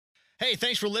Hey,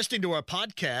 thanks for listening to our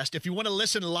podcast. If you want to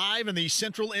listen live in the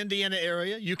central Indiana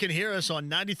area, you can hear us on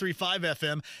 93.5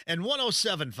 FM and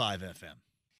 107.5 FM.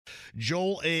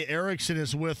 Joel A. Erickson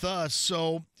is with us.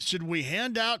 So should we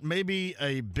hand out maybe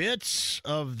a bit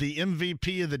of the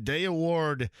MVP of the Day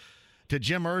award to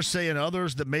Jim Irsay and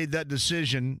others that made that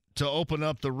decision to open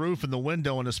up the roof and the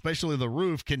window, and especially the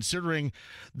roof, considering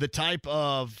the type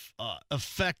of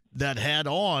effect that had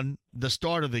on the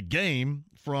start of the game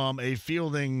from a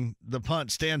fielding the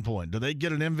punt standpoint? Do they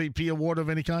get an MVP award of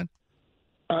any kind?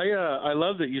 I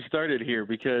love that you started here,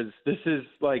 because this is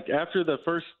like after the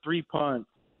first three punts,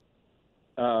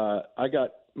 I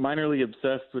got minorly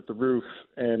obsessed with the roof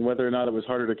and whether or not it was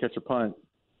harder to catch a punt,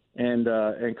 and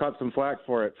caught some flack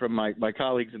for it from my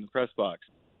colleagues in the press box.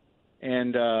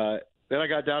 And then I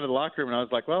got down to the locker room and I was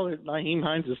like, well, Nyheim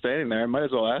Hines is standing there. I might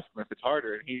as well ask him if it's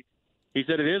harder. And he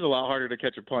said it is a lot harder to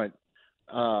catch a punt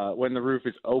when the roof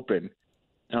is open.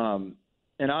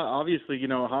 Obviously,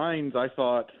 Hines, I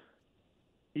thought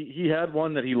he had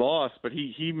one that he lost, but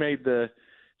he made the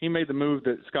move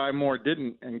that Sky Moore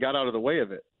didn't, and got out of the way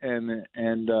of it, and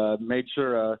made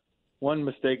sure one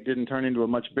mistake didn't turn into a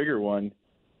much bigger one.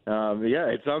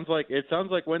 It sounds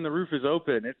like when the roof is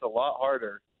open, it's a lot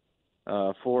harder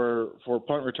for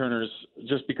punt returners,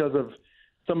 just because of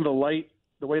some of the way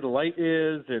the light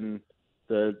is, and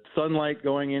the sunlight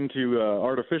going into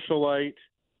artificial light.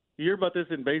 You hear about this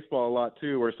in baseball a lot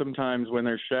too, where sometimes when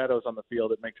there's shadows on the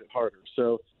field, it makes it harder.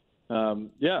 So,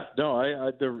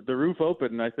 the roof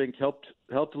open, I think, helped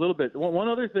a little bit. One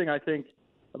other thing I think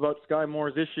about Sky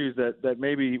Moore's issues that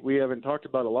maybe we haven't talked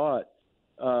about a lot,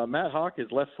 Matt Hawk is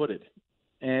left-footed,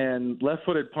 and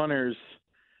left-footed punters,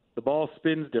 the ball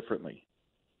spins differently.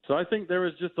 So I think there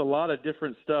was just a lot of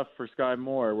different stuff for Sky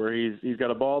Moore, where he's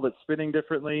got a ball that's spinning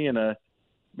differently in a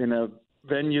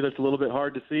venue that's a little bit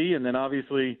hard to see, and then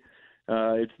obviously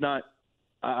it's not.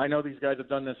 I know these guys have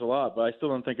done this a lot, but I still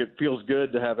don't think it feels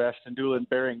good to have Ashton Doolin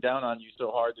bearing down on you so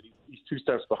hard that he's two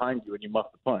steps behind you and you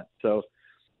muff the punt. So,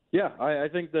 yeah, I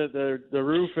think the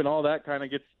roof and all that kind of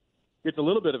gets a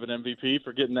little bit of an MVP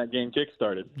for getting that game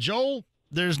kick-started. Joel,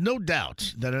 there's no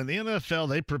doubt that in the NFL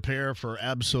they prepare for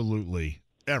absolutely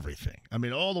everything. I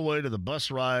mean, all the way to the bus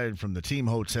ride from the team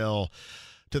hotel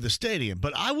to the stadium.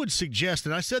 But I would suggest,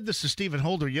 and I said this to Stephen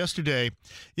Holder yesterday,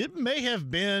 it may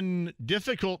have been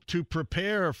difficult to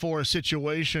prepare for a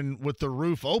situation with the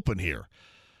roof open here,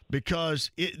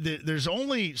 because there's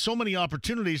only so many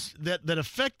opportunities that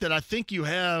effect that I think you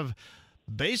have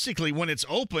basically when it's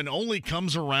open only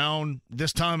comes around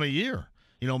this time of year.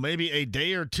 Maybe a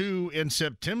day or two in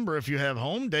September if you have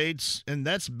home dates, and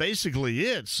that's basically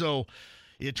it. So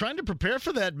trying to prepare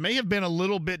for that may have been a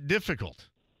little bit difficult.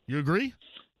 You agree?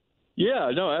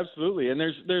 Yeah, no, absolutely. And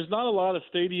there's not a lot of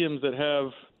stadiums that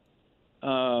have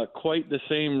quite the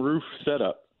same roof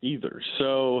setup either.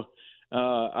 So,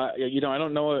 I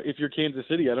don't know if you're Kansas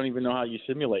City. I don't even know how you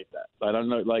simulate that. I don't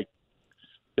know.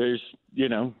 There's,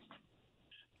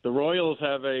 the Royals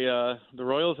have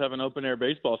an open air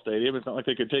baseball stadium. It's not like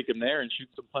they could take them there and shoot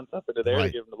some punts up into there to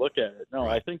give them a look at it. No,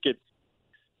 right. I think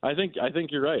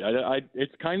you're right.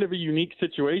 It's kind of a unique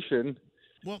situation.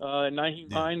 Well,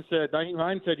 Nyheim Hines said,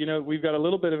 we've got a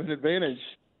little bit of an advantage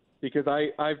because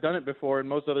I've done it before and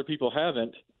most other people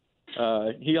haven't.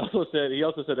 He also said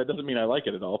that doesn't mean I like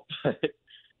it at all.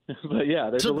 But yeah,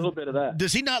 there's a little bit of that.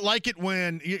 Does he not like it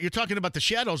when you're talking about the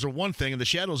shadows are one thing, and the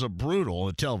shadows are brutal in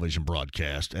the television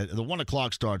broadcast? The 1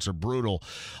 o'clock starts are brutal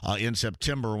in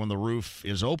September when the roof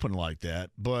is open like that.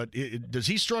 But does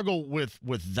he struggle with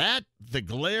that, the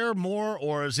glare more,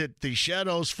 or is it the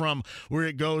shadows from where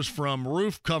it goes from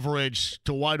roof coverage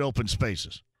to wide open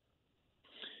spaces?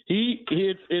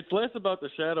 It's less about the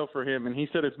shadow for him, and he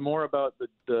said it's more about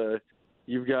the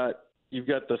you've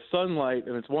got the sunlight,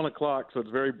 and it's 1 o'clock, so it's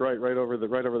very bright right over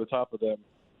the top of them,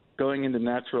 going into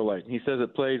natural light. And he says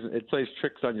it plays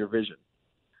tricks on your vision,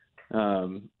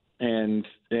 and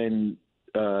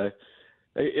a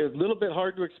little bit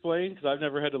hard to explain because I've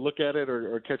never had to look at it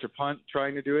or catch a punt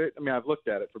trying to do it. I mean, I've looked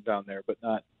at it from down there, but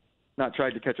not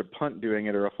tried to catch a punt doing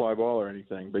it or a fly ball or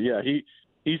anything. But yeah, he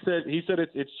said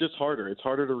it's just harder. It's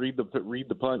harder to read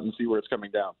the punt and see where it's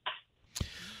coming down.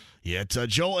 Yeah, it's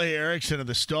Joel A. Erickson of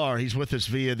the Star. He's with us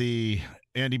via the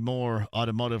Andy Moore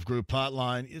Automotive Group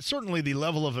hotline. Certainly the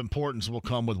level of importance will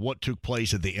come with what took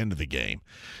place at the end of the game.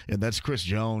 And that's Chris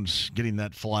Jones getting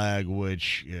that flag,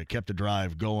 which kept the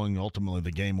drive going, ultimately the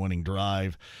game-winning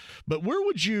drive. But where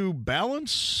would you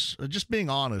balance, just being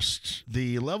honest,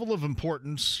 the level of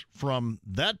importance from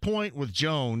that point with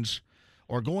Jones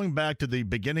or going back to the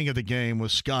beginning of the game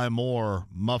with Sky Moore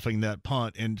muffing that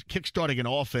punt and kickstarting an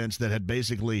offense that had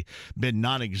basically been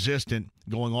non-existent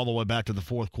going all the way back to the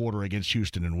fourth quarter against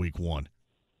Houston in Week 1?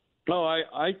 Oh,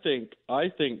 I think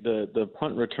the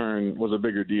punt return was a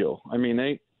bigger deal. I mean,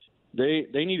 they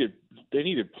needed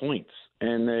points,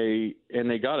 and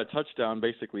they got a touchdown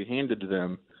basically handed to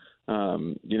them. I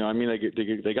mean,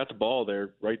 they got the ball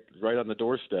there right on the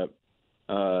doorstep,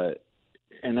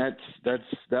 and that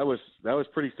was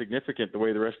pretty significant the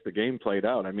way the rest of the game played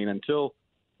out. I mean, until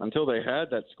they had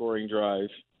that scoring drive,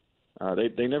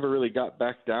 they never really got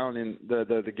back down in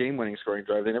the game-winning scoring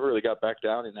drive. They never really got back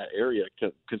down in that area,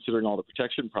 considering all the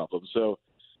protection problems. So,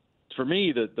 for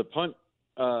me, the punt,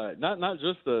 not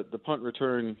just the punt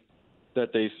return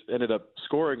that they ended up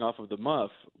scoring off of the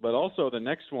muff, but also the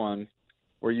next one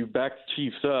where you back the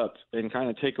Chiefs up and kind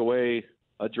of take away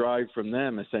a drive from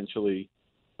them, essentially,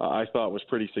 I thought was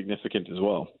pretty significant as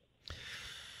well.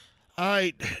 All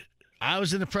right. I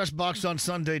was in the press box on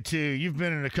Sunday, too. You've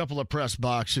been in a couple of press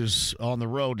boxes on the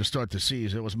road to start the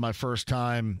season. It was my first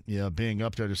time being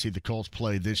up there to see the Colts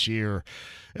play this year.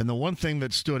 And the one thing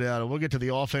that stood out, and we'll get to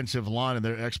the offensive line and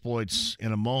their exploits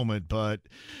in a moment, but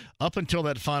up until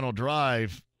that final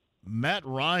drive, Matt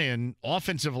Ryan,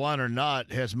 offensive line or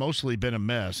not, has mostly been a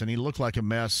mess, and he looked like a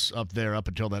mess up there up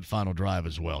until that final drive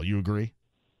as well. You agree?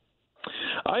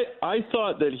 I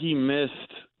thought that he missed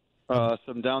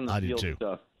some down the field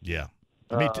stuff. Yeah.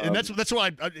 And that's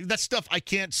why that's stuff I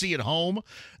can't see at home,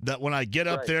 that when I get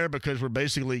up there, because we're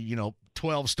basically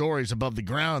 12 stories above the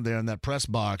ground there in that press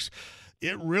box,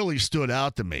 it really stood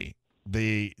out to me.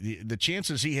 The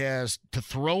chances he has to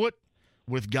throw it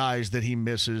with guys that he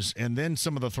misses, and then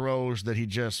some of the throws that he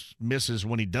just misses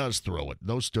when he does throw it.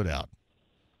 Those stood out.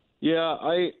 Yeah,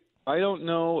 I don't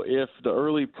know if the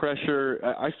early pressure.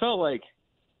 I felt like,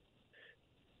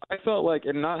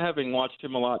 and not having watched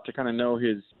him a lot to kind of know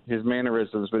his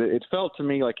mannerisms, but it felt to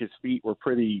me like his feet were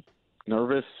pretty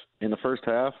nervous in the first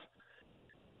half.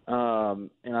 And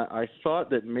I thought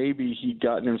that maybe he'd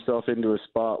gotten himself into a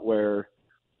spot where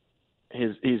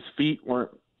his feet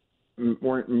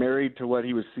weren't married to what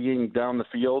he was seeing down the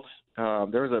field. There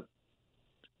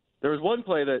was one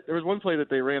play that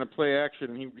they ran a play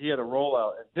action, and he had a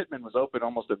rollout, and Pittman was open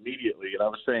almost immediately, and I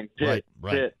was saying Pitt.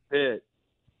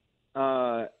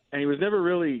 And he was never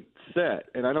really set,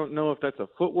 and I don't know if that's a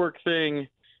footwork thing,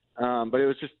 but it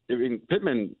was just,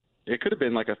 Pittman. It could have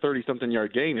been like a 30-something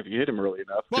yard gain if you hit him early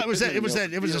enough. Well, it was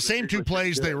the same two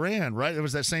plays they ran, right? It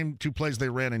was that same two plays they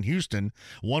ran in Houston.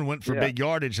 One went for big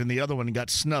yardage, and the other one got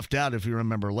snuffed out, if you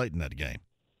remember, late in that game.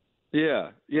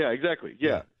 Yeah, exactly.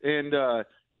 Yeah. And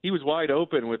he was wide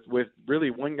open with really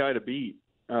one guy to beat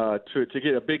to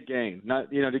get a big gain,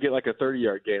 not to get like a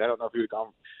 30-yard gain. I don't know if he would have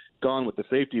gone with the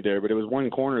safety there, but it was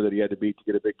one corner that he had to beat to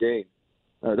get a big gain.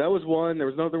 That was one. There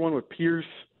was another one with Pierce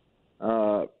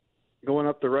going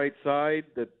up the right side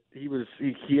that he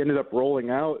ended up rolling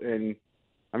out, and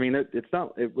I mean it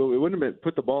wouldn't have been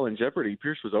put the ball in jeopardy.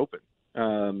 Pierce was open.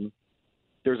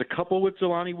 There was a couple with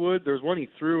Jelani Wood. There was one he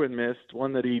threw and missed,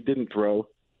 one that he didn't throw.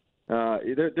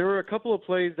 There were a couple of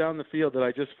plays down the field that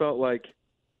I just felt like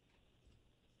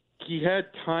he had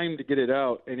time to get it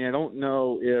out, and I don't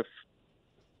know if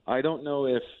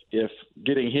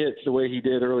getting hit the way he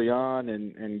did early on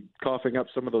and coughing up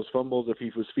some of those fumbles, if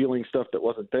he was feeling stuff that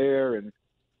wasn't there. And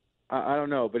I don't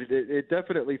know, but it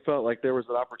definitely felt like there was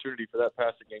an opportunity for that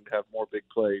passing game to have more big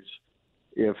plays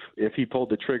if he pulled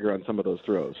the trigger on some of those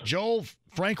throws. Joel,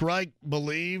 Frank Reich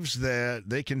believes that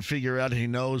they can figure out, and he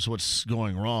knows what's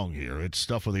going wrong here. It's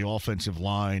stuff with the offensive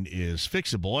line is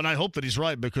fixable, and I hope that he's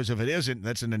right, because if it isn't,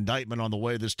 that's an indictment on the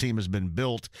way this team has been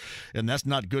built, and that's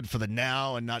not good for the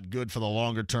now and not good for the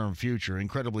longer-term future.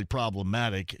 Incredibly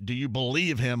problematic. Do you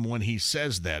believe him when he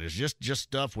says that? Is just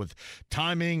stuff with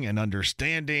timing and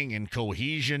understanding and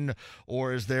cohesion,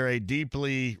 or is there a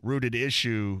deeply rooted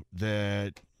issue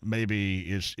that maybe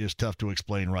is tough to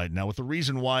explain right now, with the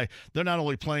reason why they're not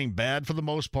only playing bad for the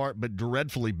most part, but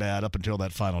dreadfully bad up until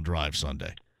that final drive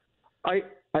Sunday? I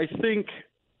think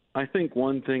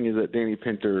one thing is that Danny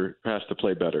Pinter has to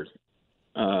play better.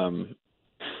 I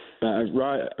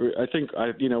think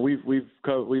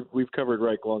we've covered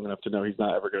Reich long enough to know he's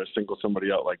not ever going to single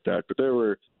somebody out like that. But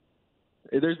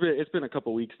it's been a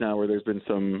couple weeks now where there's been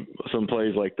some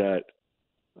plays like that.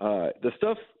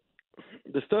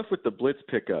 The stuff with the blitz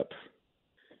pickup,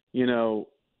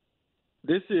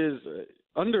 this is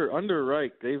under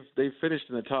Reich. They've finished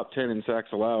in the top 10 in sacks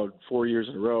allowed 4 years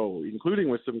in a row, including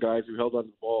with some guys who held on to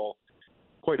the ball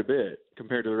quite a bit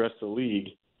compared to the rest of the league.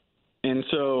 And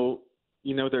so,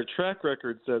 their track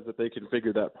record says that they can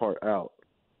figure that part out.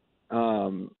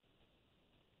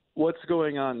 what's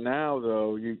going on now,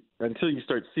 though, until you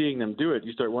start seeing them do it,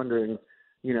 you start wondering,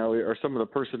 are some of the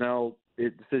personnel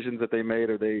decisions that they made,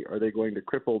 are they going to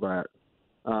cripple that?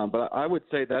 But I would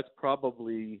say that's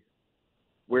probably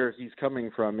where he's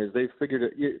coming from. Is they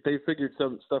figured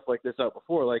some stuff like this out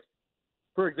before. Like,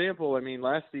 for example, I mean,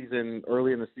 last season,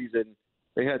 early in the season,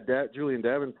 they had Julian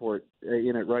Davenport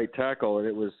in at right tackle, and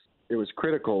it was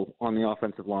critical on the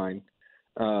offensive line.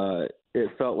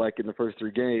 It felt like in the first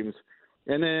 3 games.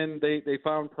 And then they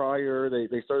found Pryor.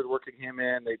 They started working him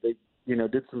in. They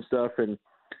did some stuff, and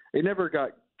it never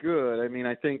got good. I mean,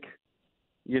 I think,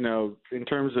 in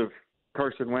terms of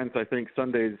Carson Wentz, I think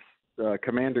Sunday's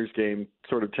Commanders game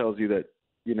sort of tells you that,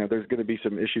 there's going to be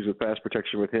some issues with pass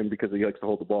protection with him because he likes to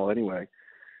hold the ball anyway.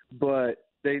 But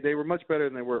they were much better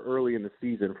than they were early in the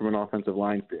season from an offensive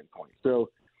line standpoint. So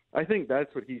I think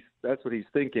that's what he's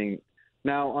thinking.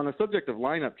 Now, on the subject of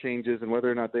lineup changes and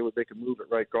whether or not they could move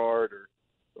at right guard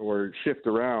or shift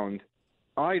around,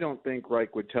 I don't think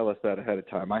Reich would tell us that ahead of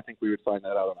time. I think we would find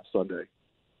that out on a Sunday.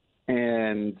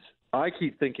 And I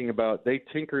keep thinking about they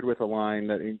tinkered with a line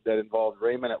that involved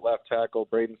Raymond at left tackle,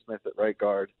 Braden Smith at right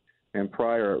guard, and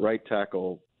Pryor at right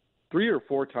tackle 3 or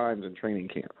 4 times in training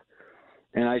camp.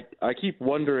 And I keep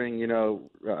wondering,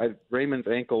 Raymond's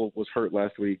ankle was hurt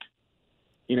last week.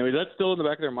 Is that still in the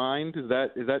back of their mind? Is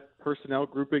that personnel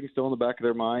grouping still in the back of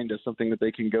their mind as something that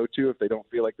they can go to if they don't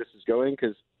feel like this is going?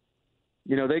 Because,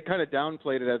 they kind of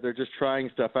downplayed it as they're just trying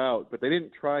stuff out, but they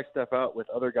didn't try stuff out with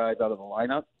other guys out of the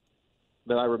lineup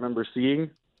that I remember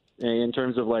seeing. In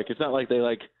terms of it's not like they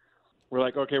we're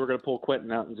like, okay, we're going to pull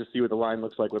Quentin out and just see what the line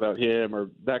looks like without him or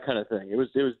that kind of thing. It was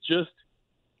just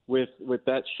with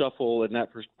that shuffle and that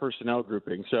personnel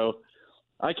grouping. So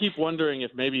I keep wondering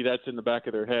if maybe that's in the back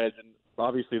of their heads, and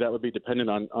obviously that would be dependent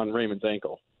on Raymond's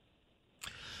ankle.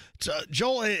 It's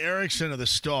Joel A. Erickson of the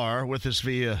Star with us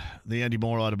via the Andy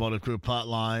Moore Automotive Group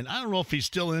hotline. I don't know if he's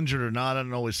still injured or not. I don't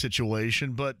know his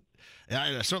situation, but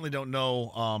I certainly don't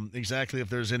know exactly if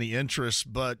there's any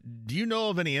interest. But do you know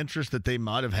of any interest that they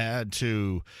might have had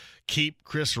to keep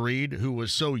Chris Reed, who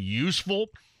was so useful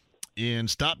in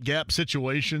stopgap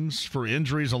situations for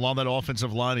injuries along that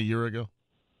offensive line a year ago?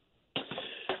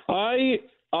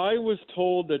 I was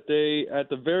told that they, at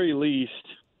the very least,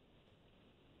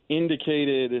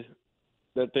 indicated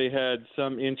that they had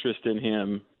some interest in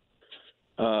him.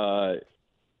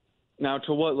 Now,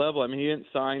 to what level? I mean, he didn't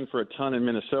sign for a ton in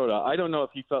Minnesota. I don't know if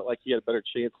he felt like he had a better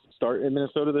chance to start in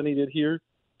Minnesota than he did here.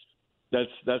 That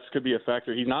could be a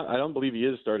factor. He's not. I don't believe he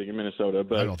is starting in Minnesota.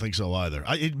 But I don't think so either.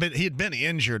 He had been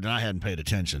injured, and I hadn't paid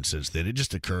attention since then. It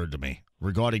just occurred to me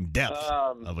regarding depth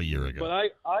of a year ago. But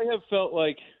I have felt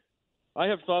like I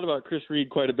have thought about Chris Reed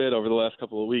quite a bit over the last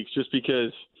couple of weeks, just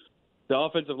because the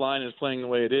offensive line is playing the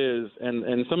way it is,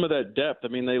 and some of that depth. I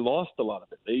mean, they lost a lot of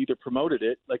it. They either promoted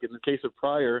it, like in the case of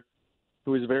Pryor,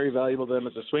 who was very valuable to them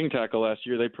as a swing tackle last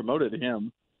year. They promoted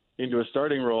him into a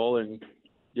starting role, and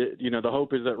the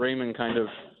hope is that Raymond kind of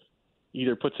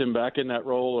either puts him back in that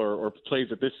role or plays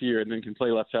it this year and then can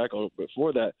play left tackle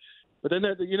before that. But then,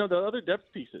 the other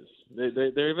depth pieces.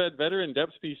 They've had veteran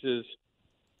depth pieces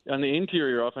on the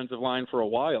interior offensive line for a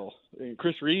while. And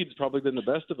Chris Reed's probably been the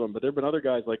best of them, but there have been other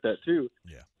guys like that too.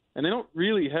 Yeah. And they don't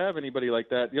really have anybody like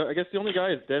that. I guess the only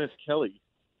guy is Dennis Kelly.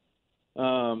 I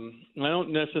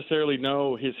don't necessarily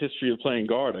know his history of playing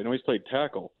guard. I know he's played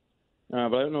tackle, but I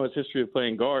don't know his history of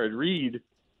playing guard. Reed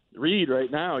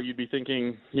right now, you'd be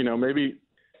thinking, maybe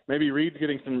Reed's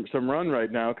getting some run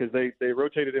right now because they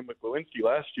rotated him with Glowinski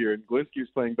last year, and Glowinski's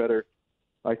playing better,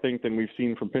 I think, than we've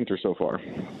seen from Pinter so far.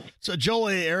 So Joel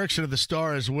A. Erickson of the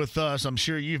Star is with us. I'm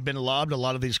sure you've been lobbed a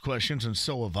lot of these questions, and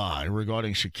so have I,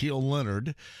 regarding Shaquille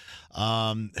Leonard,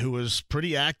 who was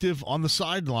pretty active on the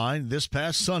sideline this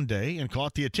past Sunday and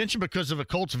caught the attention because of a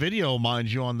Colts video,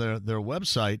 mind you, on their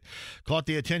website, caught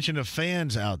the attention of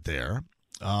fans out there.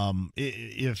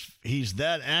 If he's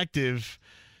that active,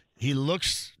 he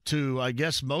looks to, I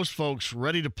guess, most folks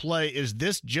ready to play. Is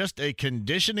this just a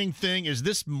conditioning thing? Is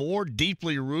this more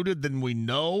deeply rooted than we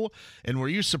know? And were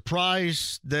you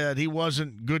surprised that he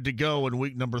wasn't good to go in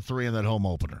week number 3 in that home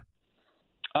opener?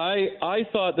 I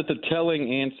thought that the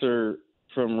telling answer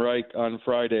from Reich on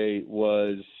Friday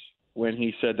was when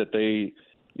he said that they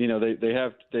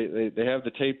have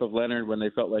the tape of Leonard when they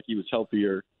felt like he was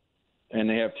healthier, and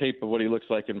they have tape of what he looks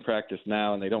like in practice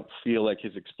now, and they don't feel like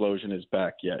his explosion is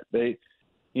back yet. They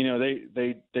did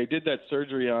that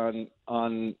surgery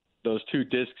on those 2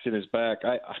 discs in his back.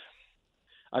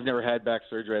 I've never had back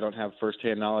surgery. I don't have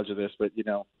firsthand knowledge of this, but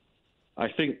I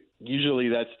think usually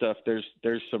that stuff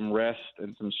there's some rest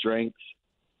and some strength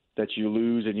that you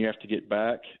lose and you have to get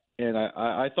back. And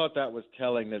I thought that was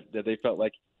telling that they felt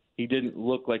like he didn't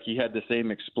look like he had the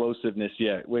same explosiveness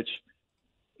yet, which,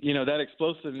 that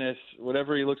explosiveness,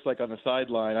 whatever he looks like on the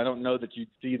sideline, I don't know that you'd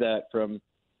see that from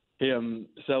him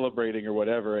celebrating or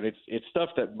whatever. And it's stuff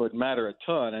that would matter a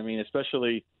ton. I mean,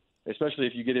 especially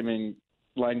if you get him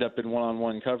lined up in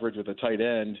one-on-one coverage with a tight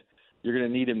end, you're going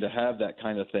to need him to have that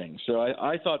kind of thing. So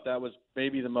I thought that was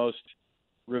maybe the most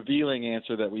revealing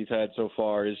answer that we've had so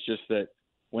far, is just that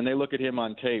when they look at him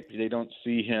on tape, they don't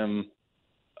see him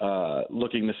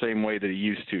looking the same way that he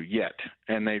used to yet.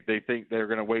 And they think they're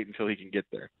going to wait until he can get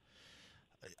there.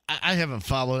 I don't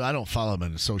follow him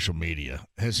on social media.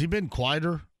 Has he been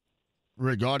quieter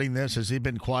regarding this? Has he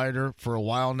been quieter for a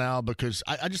while now? Because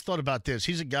I just thought about this.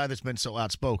 He's a guy that's been so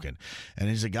outspoken, and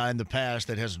he's a guy in the past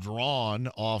that has drawn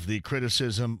off the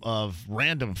criticism of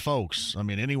random folks, I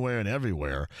mean, anywhere and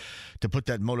everywhere, to put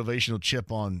that motivational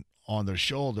chip on their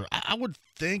shoulder. I would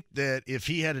think that if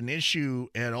he had an issue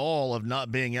at all of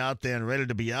not being out there and ready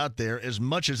to be out there, as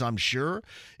much as I'm sure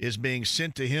is being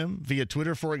sent to him via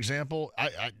Twitter, for example,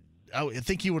 I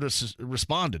think he would have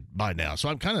responded by now. So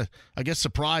I'm kind of, I guess,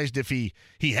 surprised if he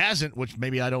hasn't, which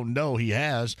maybe I don't know he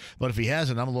has, but if he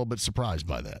hasn't, I'm a little bit surprised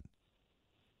by that.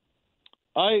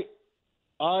 I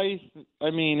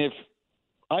mean, if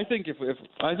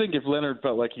Leonard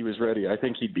felt like he was ready, I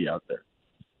think he'd be out there.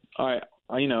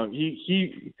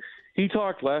 He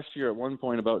talked last year at one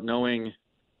point about knowing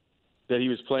that he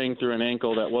was playing through an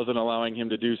ankle that wasn't allowing him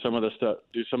to do some of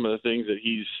the things that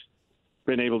he's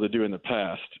been able to do in the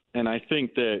past. And I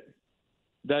think that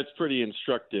that's pretty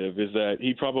instructive, is that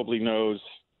he probably knows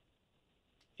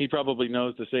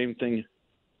the same thing.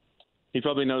 He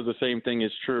probably knows the same thing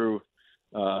is true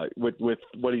with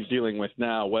what he's dealing with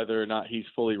now, whether or not he's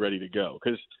fully ready to go.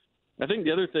 Because I think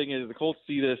the other thing is the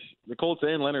Colts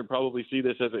and Leonard probably see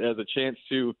this as a chance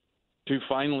to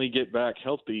finally get back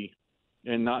healthy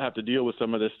and not have to deal with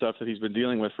some of this stuff that he's been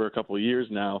dealing with for a couple of years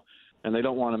now. And they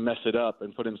don't want to mess it up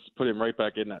and put him right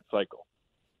back in that cycle.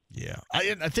 Yeah,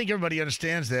 I think everybody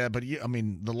understands that, but I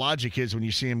mean, the logic is when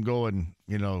you see him going,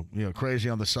 crazy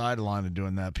on the sideline and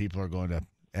doing that, people are going to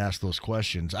ask those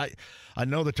questions. I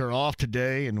know that they're off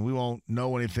today, and we won't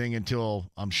know anything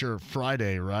until, I'm sure,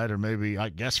 Friday, right? Or maybe, I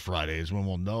guess Friday is when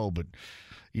we'll know. But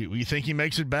you think he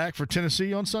makes it back for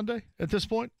Tennessee on Sunday at this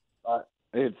point?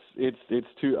 It's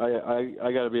too.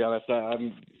 I got to be honest.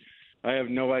 I have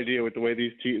no idea with the way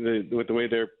with the way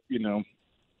they're,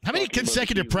 How many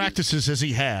consecutive practices has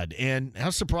he had, and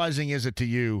how surprising is it to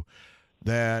you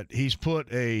that he's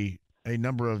put a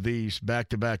number of these back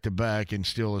to back to back and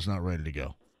still is not ready to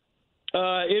go?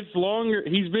 It's longer.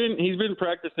 He's been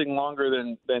practicing longer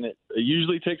than it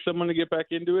usually takes someone to get back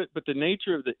into it. But the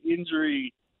nature of the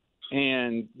injury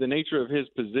and the nature of his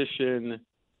position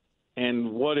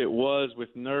and what it was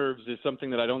with nerves is something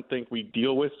that I don't think we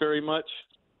deal with very much.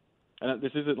 And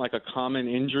this isn't like a common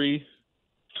injury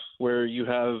where you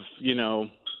have,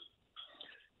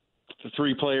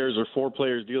 3 players or 4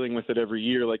 players dealing with it every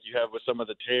year, like you have with some of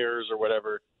the tears or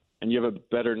whatever, and you have a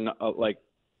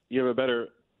better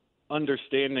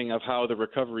understanding of how the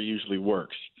recovery usually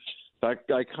works.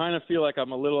 I kind of feel like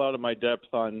I'm a little out of my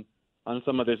depth on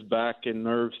some of this back and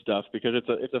nerve stuff because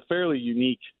it's a fairly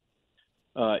unique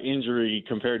injury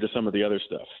compared to some of the other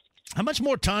stuff. How much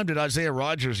more time did Isaiah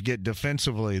Rodgers get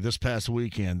defensively this past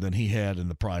weekend than he had in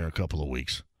the prior couple of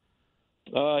weeks?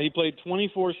 He played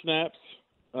 24 snaps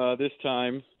this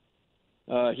time.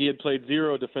 He had played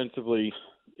 0 defensively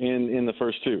in the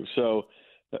first 2. So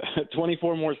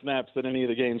 24 more snaps than any of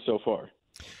the games so far.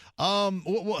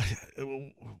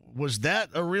 Was that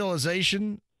a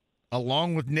realization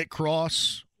along with Nick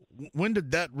Cross? When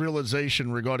did that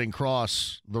realization regarding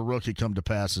Cross, the rookie, come to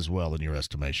pass as well in your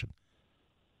estimation?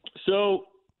 So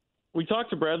we talked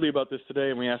to Bradley about this today,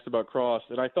 and we asked about Cross,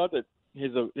 and I thought that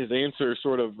his answer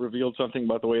sort of revealed something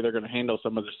about the way they're going to handle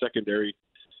some of the secondary.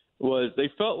 Was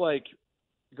they felt like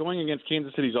going against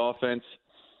Kansas City's offense,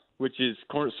 which is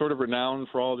sort of renowned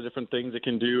for all the different things it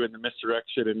can do and the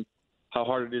misdirection and how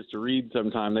hard it is to read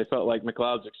sometimes, they felt like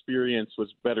McLeod's experience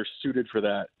was better suited for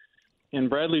that. And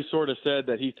Bradley sort of said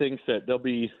that he thinks that there'll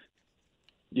be,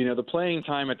 the playing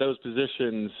time at those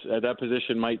positions, at that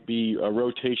position might be a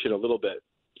rotation a little bit.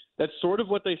 That's sort of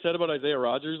what they said about Isaiah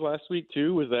Rodgers last week,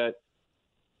 too, was that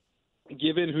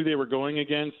given who they were going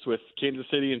against with Kansas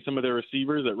City and some of their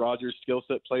receivers, that Rodgers' skill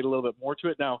set played a little bit more to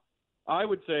it. Now, I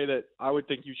would say that I would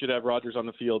think you should have Rodgers on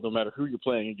the field no matter who you're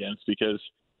playing against because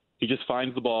he just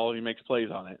finds the ball and he makes plays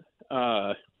on it.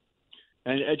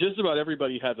 And just about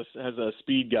everybody has a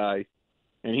speed guy,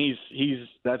 and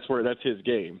that's his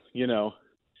game,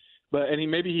 But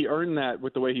maybe he earned that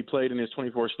with the way he played in his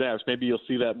 24 snaps. Maybe you'll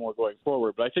see that more going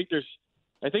forward. But I think there's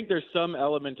I think there's some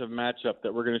element of matchup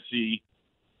that we're going to see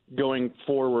going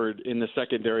forward in the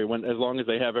secondary as long as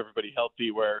they have everybody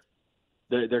healthy, where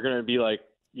they're going to be like,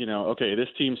 okay, this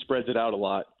team spreads it out a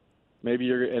lot.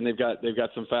 Maybe and they've got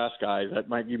some fast guys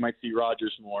you might see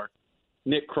Rodgers more.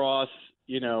 Nick Cross,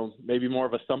 maybe more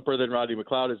of a thumper than Rodney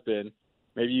McLeod has been.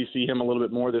 Maybe you see him a little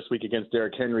bit more this week against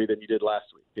Derrick Henry than you did last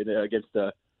week against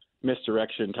a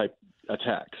misdirection type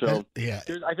attack. So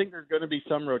I think there's going to be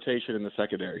some rotation in the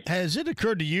secondary. Has it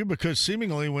occurred to you, because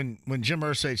seemingly when Jim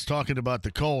Irsay's talking about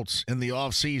the Colts in the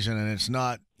offseason, and it's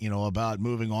not, about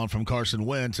moving on from Carson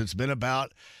Wentz, it's been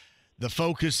about the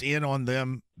focus in on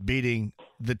them beating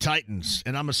the Titans.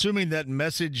 And I'm assuming that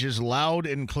message is loud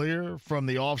and clear from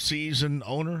the offseason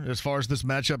owner as far as this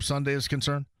matchup Sunday is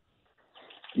concerned?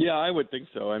 Yeah, I would think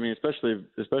so. I mean,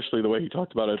 especially the way he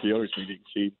talked about it at the owners' meeting,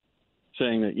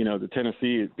 saying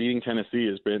that, beating Tennessee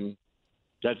has been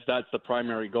that's the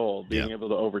primary goal, being able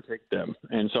to overtake them.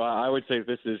 And so I would say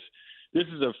this is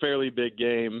a fairly big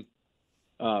game,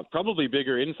 probably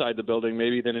bigger inside the building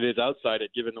maybe than it is outside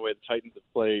it, given the way the Titans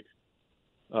have played,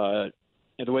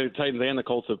 and the way the Titans and the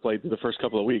Colts have played through the first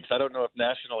couple of weeks. I don't know if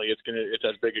nationally it's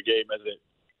as big a game as it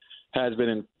has been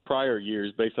in prior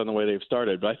years based on the way they've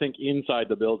started. But I think inside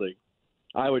the building,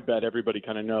 I would bet everybody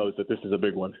kind of knows that this is a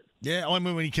big one. Yeah, I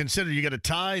mean, when you consider you got a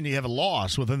tie and you have a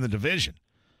loss within the division.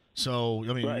 So,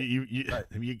 I mean, right.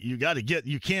 you got to get –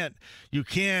 you can't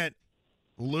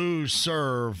lose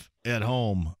serve at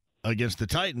home against the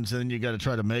Titans, and then you got to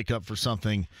try to make up for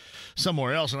something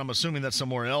somewhere else. And I'm assuming that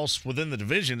somewhere else within the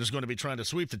division is going to be trying to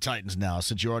sweep the Titans now,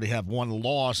 since you already have one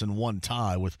loss and one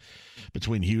tie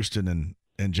between Houston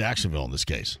and Jacksonville in this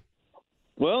case.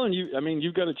 Well, and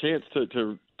you've got a chance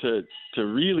to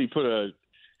really put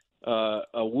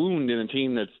a wound in a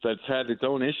team that's had its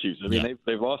own issues. I mean,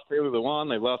 they've lost Taylor Lewan,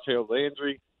 they've lost Harold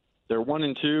Landry. They're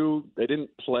 1-2. They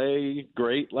didn't play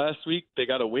great last week. They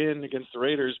got a win against the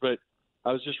Raiders, but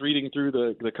I was just reading through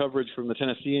the coverage from the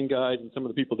Tennessean guys and some of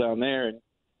the people down there, and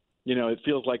it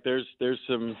feels like there's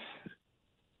some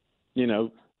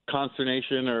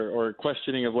consternation or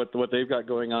questioning of what they've got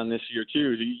going on this year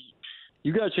too.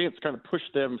 You got a chance to kind of push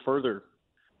them further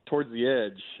towards the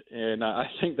edge, and I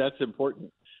think that's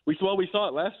important. We saw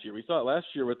it last year. We saw it last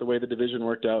year with the way the division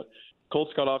worked out.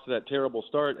 Colts got off to that terrible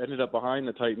start, ended up behind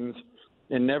the Titans,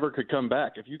 and never could come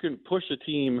back. If you can push a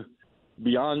team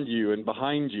beyond you and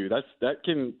behind you, that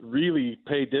can really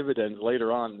pay dividends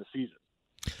later on in the season.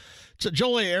 So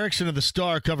Joel A. Erickson of the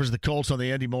Star covers the Colts on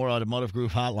the Andy Moore Automotive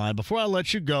Group hotline. Before I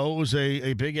let you go, it was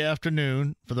a big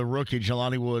afternoon for the rookie,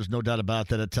 Jelani Woods, no doubt about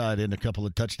that. It tied in a couple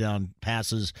of touchdown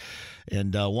passes,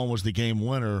 and one was the game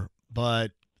winner.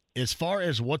 But as far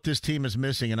as what this team is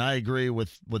missing, and I agree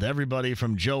with everybody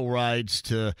from Joe Wrights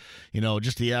to,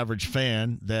 just the average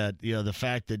fan, that, the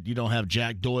fact that you don't have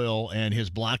Jack Doyle and his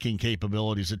blocking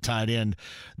capabilities at tight end,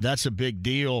 that's a big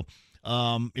deal.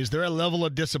 Is there a level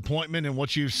of disappointment in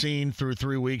what you've seen through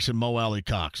 3 weeks in Mo Alley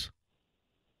Cox?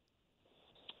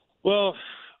 Well,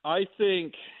 I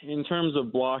think in terms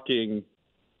of blocking,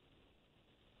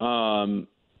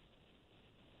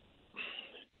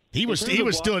 he was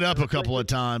stood up a couple of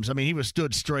times. I mean, he was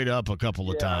stood straight up a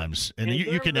couple of times, and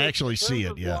you can actually see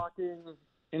it. Yeah.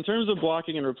 In terms of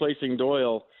blocking and replacing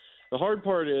Doyle, the hard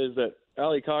part is that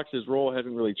Alley Cox's role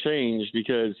hasn't really changed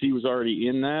because he was already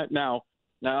in that. Now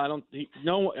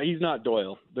he's not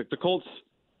Doyle. The Colts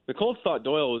thought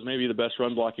Doyle was maybe the best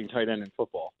run blocking tight end in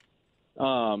football.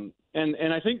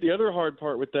 And I think the other hard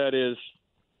part with that is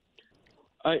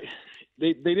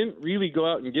they didn't really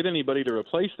go out and get anybody to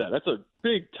replace that. That's a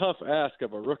big, tough ask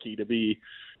of a rookie to be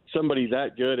somebody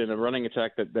that good in a running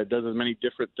attack that does as many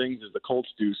different things as the Colts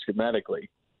do schematically.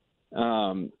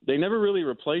 They never really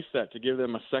replaced that to give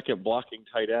them a second blocking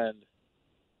tight end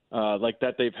like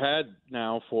that they've had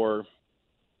now for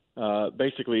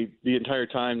basically the entire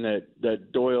time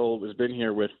that Doyle has been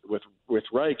here with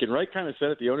Reich. And Reich kind of said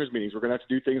at the owners' meetings, we're going to have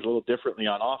to do things a little differently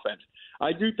on offense.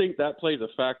 I do think that plays a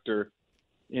factor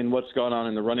in what's gone on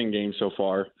in the running game so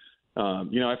far.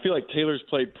 I feel like Taylor's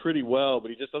played pretty well,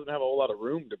 but he just doesn't have a whole lot of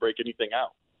room to break anything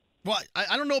out. Well,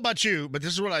 I don't know about you, but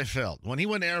this is what I felt. When he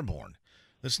went airborne,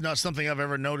 this is not something I've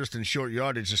ever noticed in short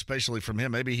yardage, especially from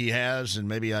him. Maybe he has, and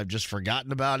maybe I've just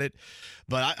forgotten about it.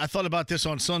 But I thought about this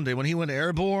on Sunday. When he went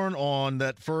airborne on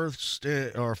that first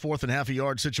or fourth and half a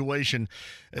yard situation,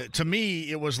 to me,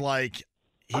 it was like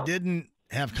he didn't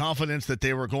have confidence that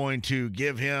they were going to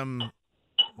give him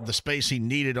the space he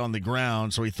needed on the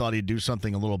ground, so he thought he'd do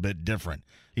something a little bit different.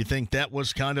 You think that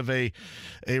was kind of a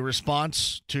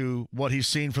response to what he's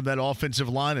seen from that offensive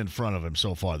line in front of him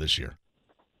so far this year?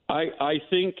 I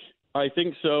think I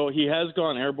think so. He has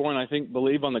gone airborne,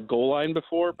 believe on the goal line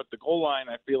before, but the goal line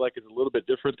I feel like is a little bit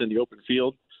different than the open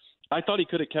field. I thought he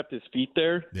could have kept his feet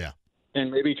there. Yeah. And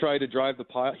maybe tried to drive the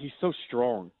pile. He's so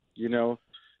strong,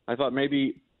 I thought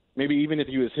maybe even if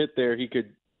he was hit there, he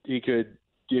could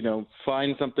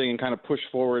find something and kind of push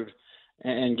forward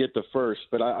and get the first.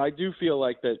 But I do feel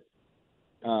like that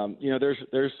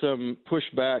there's some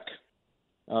pushback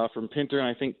from Pinter and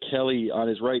I think Kelly on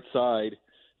his right side.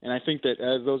 And I think that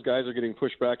as those guys are getting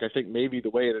pushed back, I think maybe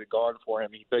the way it had gone for him,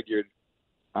 he figured,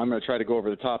 I'm going to try to go over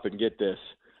the top and get this.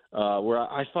 Where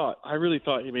I really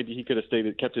thought maybe he could have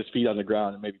kept his feet on the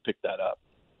ground and maybe picked that up.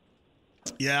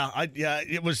 Yeah,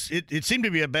 it seemed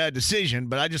to be a bad decision,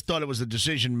 but I just thought it was a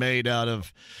decision made out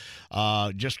of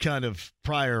just kind of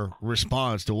prior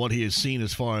response to what he has seen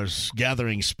as far as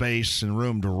gathering space and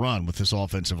room to run with this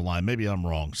offensive line. Maybe I'm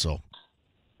wrong. So,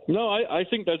 no, I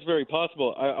think that's very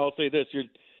possible. I'll say this: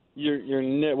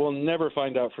 we'll never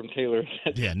find out from Taylor.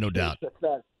 Yeah, no doubt.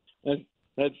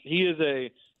 He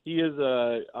is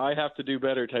a I have to do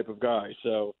better type of guy.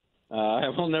 So I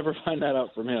will never find that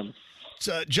out from him.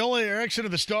 Joel Erickson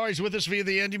of the Stars with us via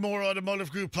the Andy Moore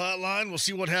Automotive Group hotline. We'll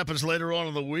see what happens later on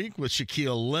in the week with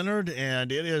Shaquille Leonard,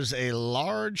 and it is a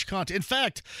large contest. In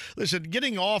fact, listen,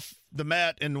 getting off the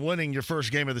mat and winning your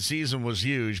first game of the season was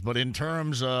huge, but in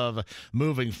terms of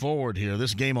moving forward here,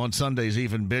 this game on Sunday is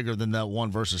even bigger than that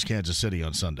one versus Kansas City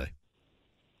on Sunday.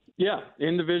 Yeah,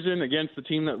 in division against the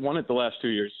team that won it the last 2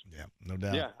 years. Yeah, no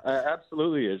doubt. Yeah,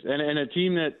 absolutely is, and a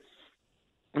team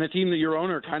that your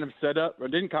owner kind of set up, or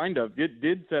did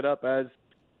set up as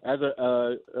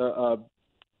a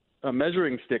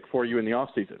measuring stick for you in the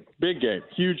offseason. Big game,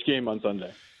 huge game on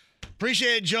Sunday.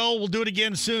 Appreciate it, Joel. We'll do it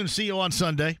again soon. See you on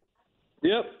Sunday.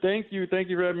 Yep, thank you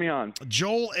for having me on.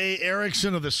 Joel A.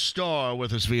 Erickson of the Star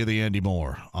with us via the Andy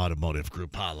Moore Automotive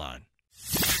Group hotline.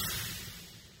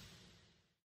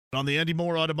 On the Andy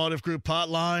Moore Automotive Group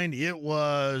hotline, it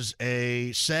was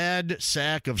a sad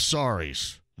sack of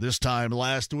sorries this time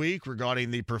last week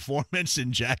regarding the performance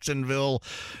in Jacksonville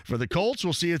for the Colts.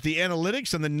 We'll see if the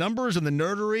analytics and the numbers and the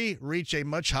nerdery reach a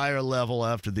much higher level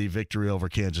after the victory over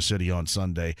Kansas City on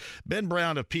Sunday. Ben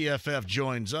Brown of PFF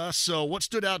joins us. So what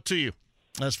stood out to you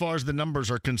as far as the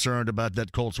numbers are concerned about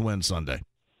that Colts win Sunday?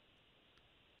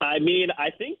 I mean, I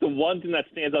think the one thing that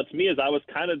stands out to me is I was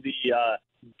kind of the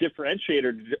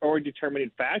differentiator or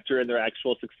determining factor in their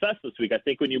actual success this week. I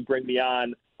think when you bring me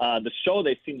on the show,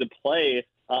 they seem to play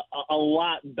a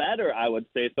lot better, I would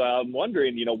say. So I'm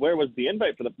wondering, where was the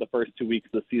invite for the first 2 weeks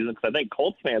of the season? Because I think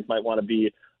Colts fans might want to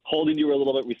be holding you a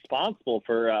little bit responsible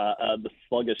for the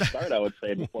sluggish start, I would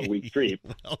say, before week 3.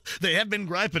 Well, they have been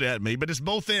griping at me, but it's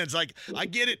both ends. Like, I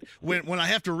get it when I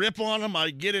have to rip on them. I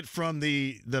get it from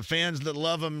the fans that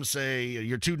love them, say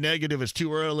you're too negative, it's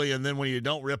too early, and then when you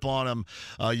don't rip on them,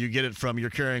 you get it from you're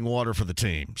carrying water for the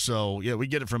team. So, yeah, we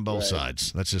get it from both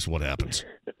sides. That's just what happens.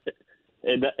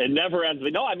 It never ends.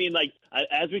 No, I mean, like,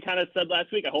 as we kind of said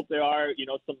last week, I hope there are,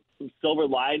 some silver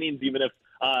linings, even if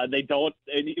they don't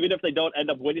end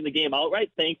up winning the game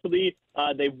outright. Thankfully,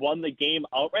 they won the game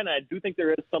outright. And I do think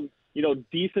there is some,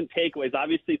 decent takeaways.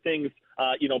 Obviously, things,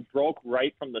 broke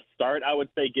right from the start. I would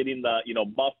say getting the,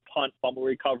 muff punt, fumble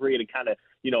recovery, and kind of,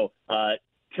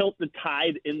 tilt the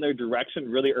tide in their direction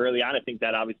really early on. I think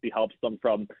that obviously helps them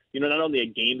from, not only a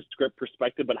game script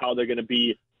perspective, but how they're going to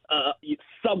be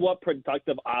somewhat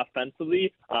productive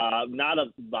offensively. Not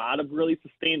a lot of really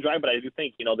sustained drive, but I do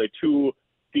think, their 2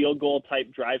 field goal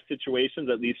type drive situations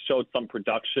at least showed some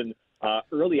production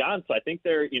early on. So I think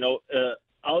they're,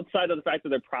 outside of the fact that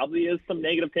there probably is some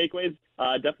negative takeaways,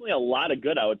 definitely a lot of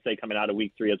good, I would say, coming out of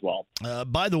week 3 as well.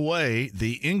 By the way,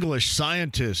 the English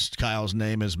scientist, Kyle's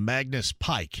name is Magnus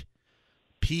Pyke,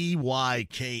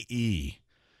 Pyke,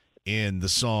 in the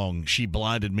song She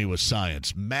Blinded Me with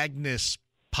Science. Magnus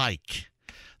Pyke.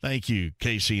 Thank you,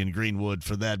 Casey and Greenwood,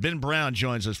 for that. Ben Brown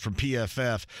joins us from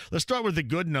PFF. Let's start with the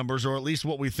good numbers, or at least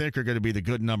what we think are going to be the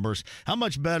good numbers. How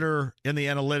much better in the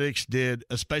analytics did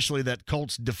especially that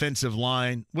Colts defensive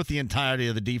line with the entirety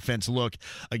of the defense look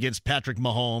against Patrick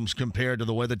Mahomes compared to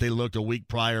the way that they looked a week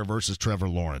prior versus Trevor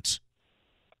Lawrence?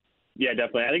 Yeah,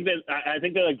 definitely. I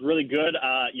think they look really good.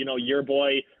 Your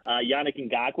boy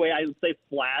Yannick Ngakoue, I would say,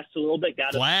 flashed a little bit.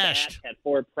 Got a stat, had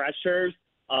 4 pressures.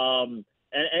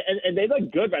 And they look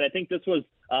good, right? I think this was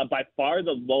by far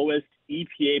the lowest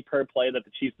EPA per play that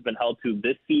the Chiefs have been held to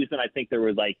this season. I think there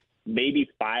was maybe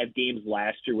 5 games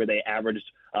last year where they averaged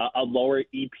a lower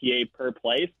EPA per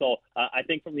play. So I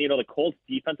think from the Colts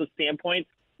defensive standpoint,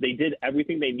 they did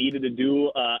everything they needed to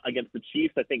do against the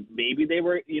Chiefs. I think maybe they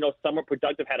were, somewhat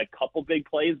productive, had a couple big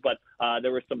plays, but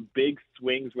there were some big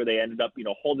swings where they ended up,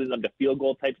 holding them to field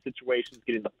goal type situations,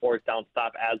 getting the fourth down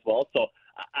stop as well. So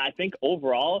I think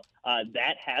overall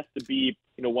that has to be,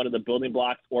 one of the building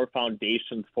blocks or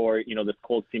foundations for, this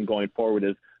Colts team going forward.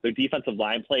 Is their defensive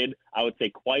line played, I would say,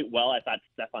 quite well. I thought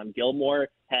Stephon Gilmore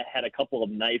had a couple of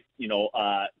nice,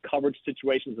 coverage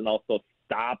situations and also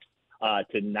stops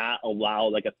to not allow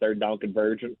like a third down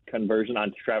conversion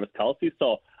on Travis Kelce.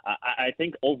 So I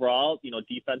think overall,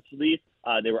 defensively,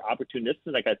 they were opportunistic.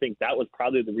 Like, I think that was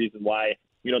probably the reason why,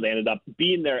 they ended up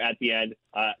being there at the end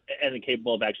and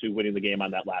capable of actually winning the game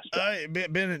on that last drive.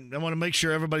 Ben, I want to make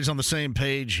sure everybody's on the same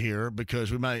page here,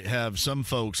 because we might have some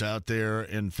folks out there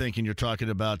and thinking you're talking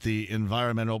about the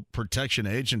Environmental Protection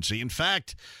Agency. In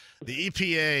fact, the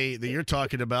EPA that you're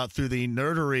talking about, through the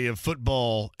nerdery of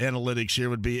football analytics here,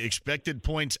 would be expected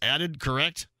points added,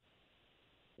 correct?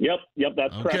 Yep,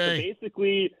 that's correct. So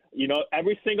basically,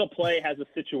 every single play has a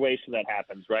situation that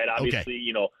happens, right?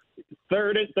 Obviously,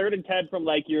 third and 10 from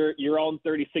like your own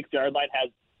 36-yard line has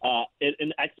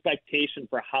an expectation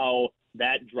for how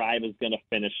that drive is going to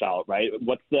finish out, right?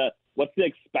 What's the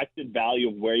expected value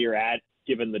of where you're at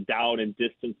given the down and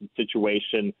distance and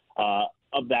situation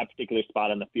of that particular spot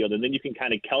on the field? And then you can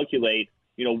kind of calculate,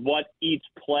 what each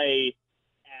play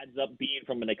adds up being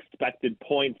from an expected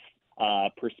points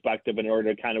perspective in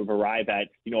order to kind of arrive at,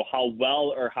 how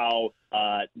well or how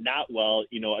not well,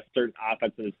 a certain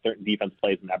offense and a certain defense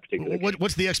plays in that particular game.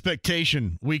 What's the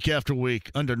expectation week after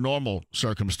week under normal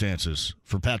circumstances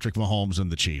for Patrick Mahomes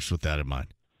and the Chiefs with that in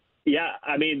mind? Yeah,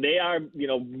 I mean, they are,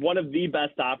 one of the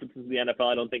best offenses in the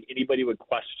NFL. I don't think anybody would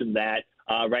question that.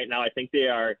 Right now, I think they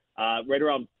are right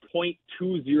around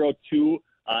 .202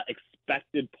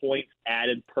 expected points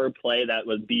added per play. That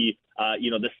would be,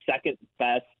 the second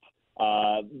best.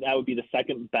 That would be the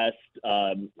second best,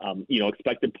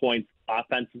 expected points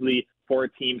offensively for a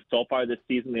team so far this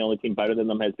season. The only team better than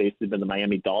them has basically been the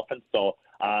Miami Dolphins. So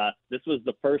this was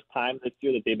the first time this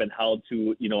year that they've been held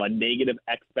to, a negative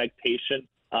expectation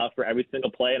for every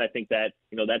single play. And I think that,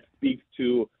 that speaks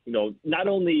to, not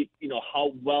only,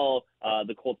 how well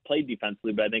the Colts played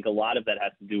defensively, but I think a lot of that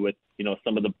has to do with,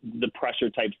 some of the pressure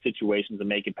type situations and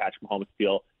making Patrick Mahomes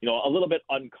feel, a little bit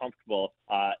uncomfortable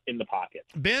in the pocket.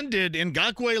 Ben, did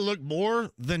Ngakoue look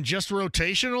more than just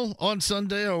rotational on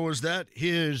Sunday, or was that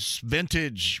his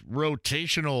vintage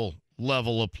rotational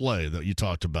level of play that you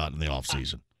talked about in the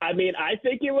offseason? I mean, I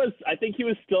think he was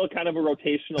still kind of a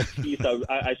rotational piece.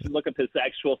 I should look up his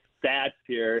actual stats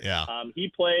here. Yeah.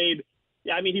 He played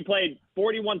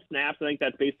 41 snaps. I think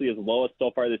that's basically his lowest so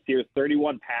far this year.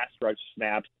 31 pass rush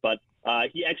snaps, but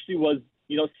he actually was,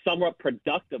 somewhat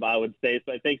productive, I would say.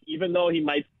 So I think even though he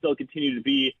might still continue to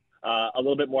be a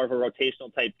little bit more of a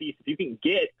rotational type piece, if you can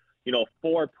get,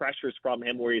 4 pressures from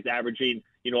him where he's averaging,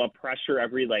 a pressure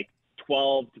every like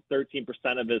 12 to 13%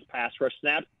 of his pass rush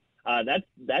snaps,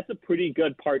 that's a pretty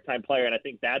good part-time player, and I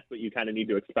think that's what you kind of need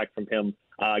to expect from him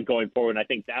going forward. And I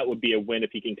think that would be a win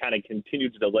if he can kind of continue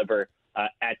to deliver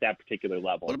at that particular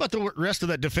level. What about the rest of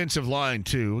that defensive line,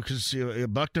 too? Because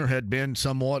Buckner had been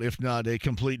somewhat, if not a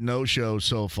complete no-show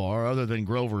so far. Other than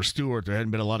Grover Stewart, there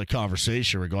hadn't been a lot of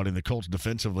conversation regarding the Colts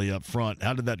defensively up front.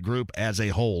 How did that group as a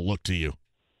whole look to you?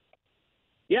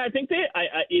 Yeah, I think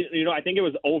I think it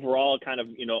was overall kind of,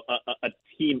 a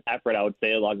team effort, I would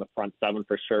say, along the front seven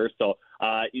for sure. So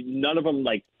none of them,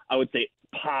 like, I would say,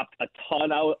 popped a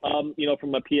ton out,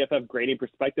 from a PFF grading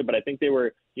perspective, but I think they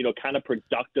were, kind of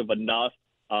productive enough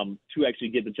to actually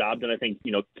get the job done. I think,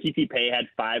 Keefe Pay had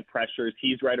 5 pressures.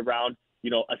 He's right around,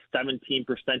 a 17%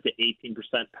 to 18%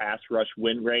 pass rush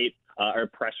win rate or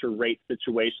pressure rate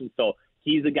situation. So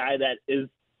he's a guy that is,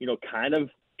 kind of,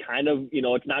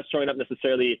 it's not showing up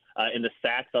necessarily in the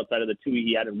sacks outside of the 2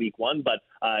 he had in week 1, but,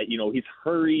 he's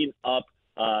hurrying up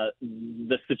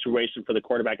the situation for the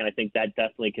quarterback, and I think that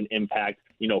definitely can impact,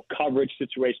 coverage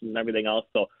situations and everything else.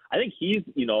 So I think he's,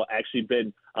 actually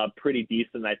been pretty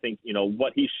decent. I think,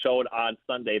 what he showed on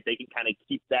Sunday, if they can kind of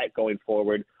keep that going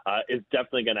forward, is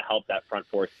definitely going to help that front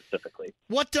four specifically.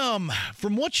 What,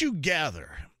 from what you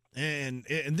gather, and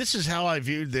this is how I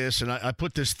viewed this, and I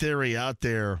put this theory out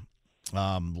there,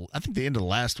 I think the end of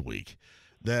last week,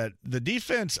 that the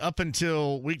defense up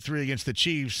until week 3 against the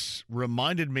Chiefs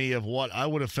reminded me of what I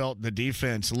would have felt the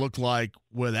defense looked like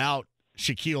without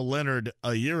Shaquille Leonard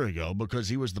a year ago, because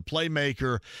he was the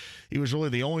playmaker. He was really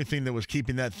the only thing that was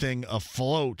keeping that thing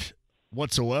afloat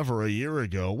whatsoever a year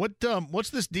ago. What's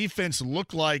this defense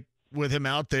look like with him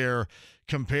out there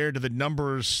compared to the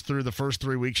numbers through the first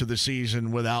 3 weeks of the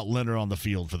season without Leonard on the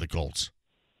field for the Colts?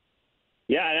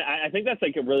 Yeah, I think that's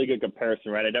like a really good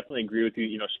comparison, right? I definitely agree with you.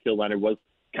 You know, Shaquille Leonard was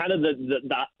kind of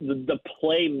the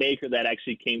playmaker that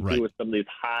actually came through with some of these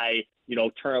high,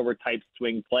 turnover type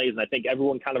swing plays. And I think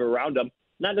everyone kind of around him,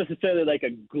 not necessarily like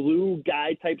a glue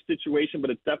guy type situation, but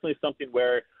it's definitely something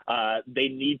where they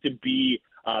need to be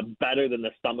better than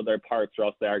the sum of their parts, or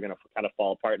else they are going to kind of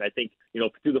fall apart. And I think,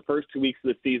 through the first 2 weeks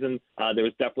of the season, there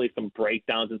was definitely some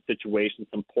breakdowns in situations,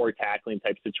 some poor tackling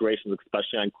type situations,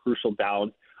 especially on crucial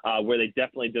downs, where they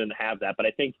definitely didn't have that. But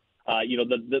I think,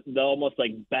 the almost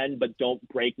like bend but don't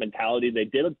break mentality, they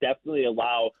did definitely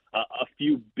allow a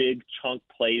few big chunk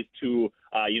plays to,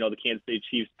 the Kansas City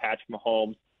Chiefs, Patrick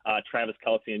Mahomes, Travis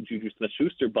Kelce, and Juju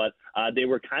Smith-Schuster, but they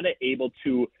were kind of able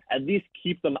to at least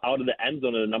keep them out of the end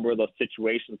zone in a number of those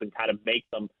situations and kind of make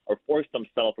them or force them to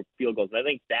settle for field goals. And I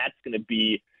think that's going to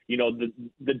be, the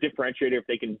differentiator if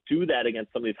they can do that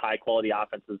against some of these high-quality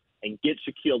offenses and get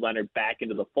Shaquille Leonard back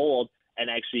into the fold and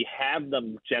actually have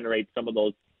them generate some of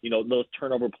those, those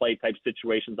turnover play type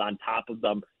situations on top of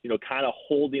them, kind of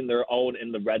holding their own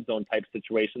in the red zone type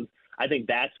situations. I think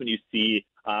that's when you see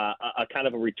a kind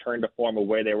of a return to form of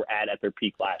where they were at their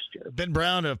peak last year. Ben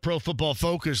Brown of Pro Football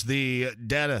Focus, the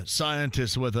data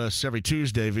scientist with us every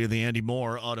Tuesday via the Andy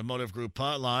Moore Automotive Group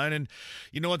hotline. And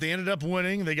you know what? They ended up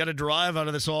winning. They got a drive out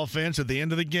of this offense at the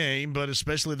end of the game, but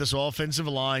especially this offensive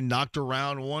line knocked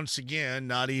around once again,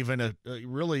 not even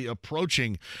really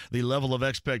approaching the level of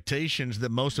expectations that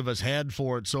most of us had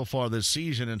for it so far this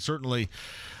season, and certainly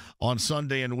on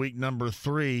Sunday in week number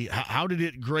 3. How did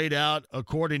it grade out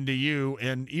according to you?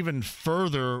 And even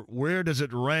further, where does it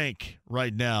rank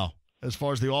right now as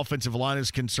far as the offensive line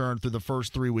is concerned through the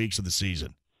first 3 weeks of the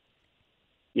season?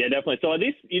 Yeah, definitely. So at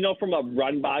least, from a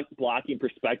run blocking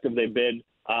perspective, they've been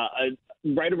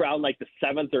right around like the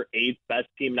 7th or 8th best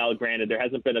team. Now, granted, there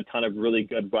hasn't been a ton of really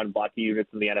good run blocking units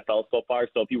in the NFL so far.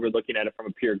 So if you were looking at it from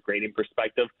a pure grading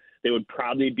perspective, they would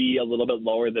probably be a little bit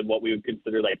lower than what we would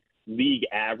consider like league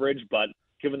average. But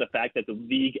given the fact that the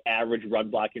league average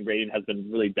run blocking rating has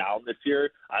been really down this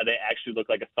year, they actually look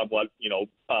like a somewhat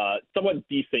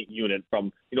decent unit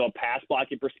from, a pass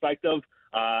blocking perspective.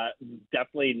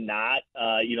 Definitely not,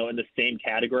 in the same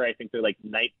category. I think they're like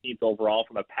 19th overall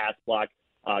from a pass block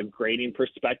grading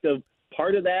perspective.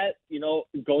 Part of that,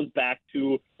 goes back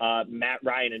to Matt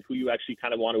Ryan and who you actually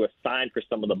kind of want to assign for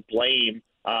some of the blame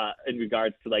in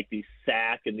regards to like the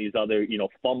sack and these other,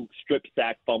 strip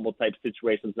sack fumble type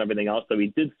situations and everything else that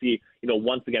we did see,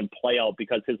 once again play out,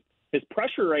 because his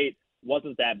pressure rate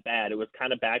wasn't that bad. It was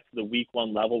kind of back to the week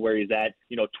 1 level where he's at,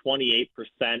 28%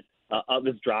 of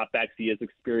his dropbacks. He has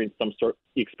experienced some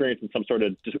sort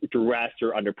of duress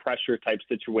or under pressure type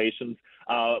situations,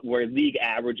 where league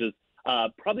averages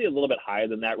probably a little bit higher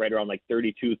than that, right around like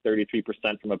 32,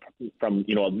 33% from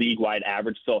a league-wide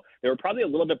average. So they were probably a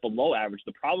little bit below average.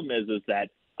 The problem is that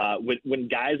when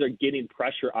guys are getting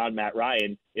pressure on Matt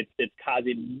Ryan, it's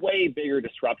causing way bigger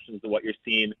disruptions than what you're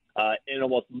seeing in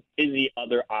almost any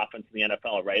other offense in the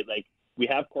NFL, right? Like, we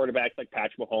have quarterbacks like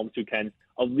Patrick Mahomes who can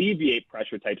alleviate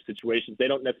pressure type situations. They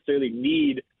don't necessarily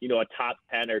need, a top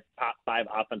 10 or top 5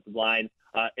 offensive line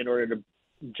in order to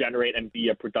generate and be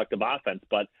a productive offense.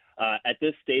 But at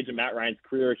this stage in Matt Ryan's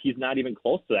career, he's not even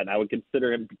close to that. And I would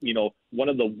consider him, one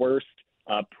of the worst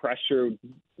pressure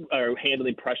or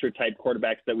handling pressure type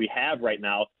quarterbacks that we have right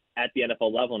now at the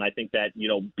NFL level. And I think that,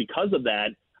 because of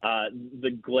that,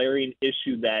 the glaring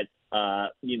issue that,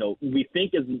 we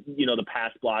think is, the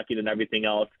pass blocking and everything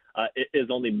else is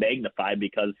only magnified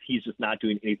because he's just not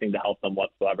doing anything to help them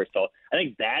whatsoever. So I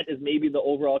think that is maybe the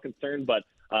overall concern, but,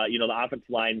 the offensive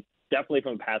line, definitely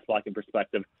from a pass blocking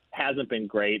perspective, hasn't been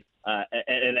great, and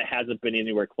it hasn't been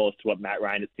anywhere close to what Matt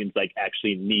Ryan, it seems like,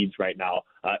 actually needs right now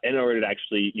in order to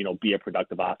actually, be a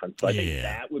productive offense. So I think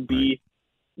that would be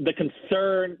the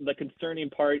concerning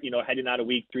part, heading out of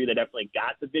week 3. They definitely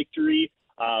got the victory,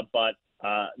 but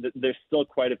there's still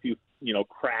quite a few,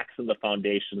 cracks in the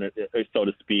foundation, so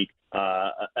to speak,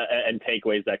 and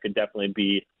takeaways that could definitely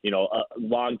be, a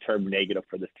long-term negative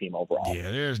for this team overall.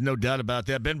 Yeah, there's no doubt about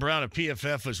that. Ben Brown of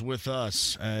PFF is with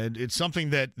us. And it's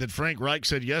something that Frank Reich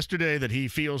said yesterday that he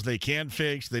feels they can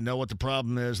fix. They know what the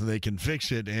problem is, and they can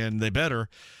fix it, and they better.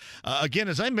 Again,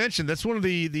 as I mentioned, that's one of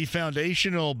the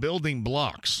foundational building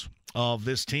blocks of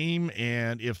this team.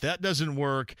 And if that doesn't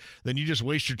work, then you just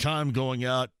waste your time going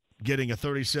out getting a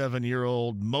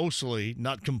 37-year-old, mostly,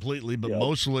 not completely, but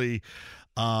mostly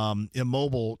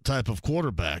immobile type of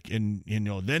quarterback. And,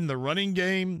 then the running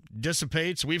game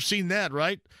dissipates. We've seen that,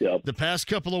 right? Yep. The past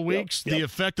couple of weeks, the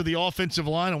effect of the offensive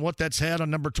line and what that's had on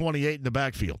number 28 in the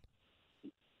backfield.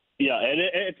 Yeah, and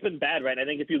it's been bad, right? I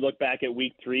think if you look back at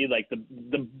week 3, like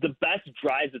the best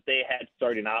drives that they had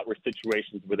starting out were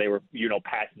situations where they were,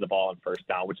 passing the ball on first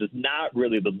down, which is not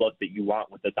really the look that you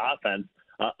want with this offense.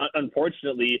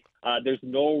 Unfortunately, there's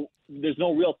no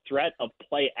real threat of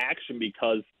play action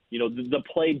because the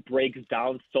play breaks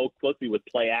down so quickly with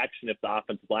play action if the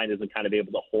offensive line isn't kind of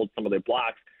able to hold some of their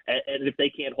blocks, and if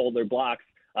they can't hold their blocks,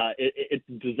 it's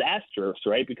disastrous,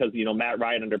 right? Because Matt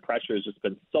Ryan under pressure has just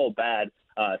been so bad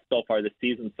so far this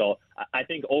season. So I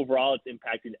think overall it's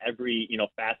impacting every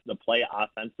facet of play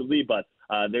offensively, but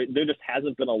there just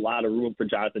hasn't been a lot of room for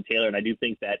Jonathan Taylor. And I do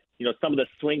think that some of the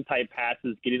swing type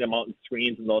passes, getting him out in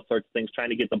screens and those sorts of things, trying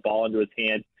to get the ball into his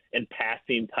hand and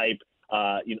passing type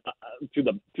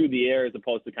through the air as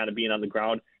opposed to kind of being on the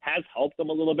ground has helped them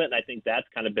a little bit. And I think that's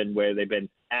kind of been where they've been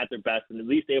at their best and at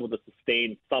least able to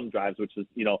sustain some drives, which is,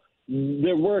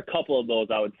 there were a couple of those,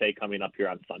 I would say, coming up here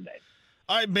on Sunday.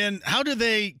 All right, Ben, how do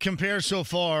they compare so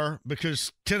far?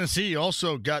 Because Tennessee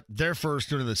also got their first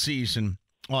win of the season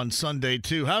on Sunday,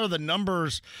 too. How do the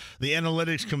numbers, the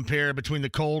analytics compare between the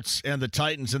Colts and the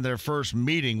Titans in their first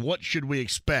meeting? What should we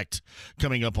expect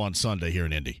coming up on Sunday here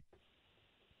in Indy?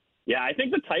 Yeah, I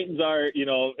think the Titans are,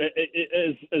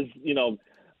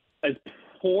 as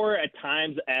poor at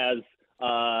times as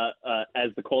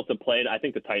the Colts have played. I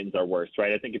think the Titans are worse,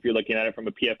 right? I think if you're looking at it from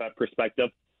a PFF perspective,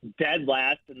 dead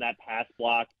last in that pass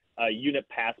block, unit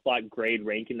pass block grade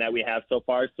ranking that we have so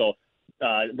far. So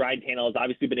Ryan Tannehill has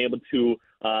obviously been able to,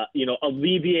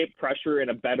 alleviate pressure in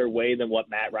a better way than what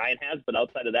Matt Ryan has. But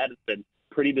outside of that, it's been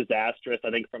pretty disastrous.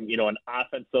 I think from, an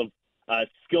offensive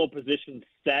skill position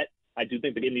set, I do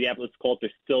think the Indianapolis Colts are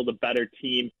still the better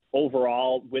team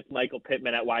overall with Michael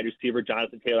Pittman at wide receiver.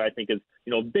 Jonathan Taylor, I think, is,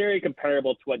 very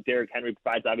comparable to what Derrick Henry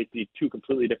provides. Obviously, two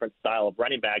completely different style of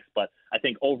running backs, but I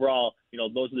think overall,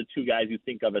 those are the two guys you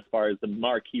think of as far as the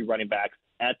marquee running backs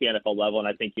at the NFL level. And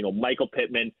I think, Michael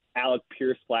Pittman, Alec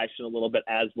Pierce flashing a little bit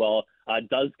as well,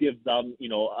 does give them,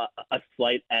 a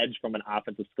slight edge from an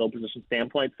offensive skill position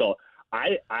standpoint. So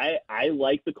I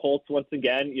like the Colts once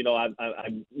again.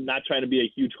 I'm not trying to be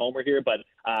a huge homer here, but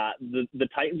the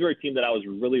Titans were a team that I was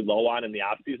really low on in the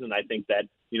offseason. I think that,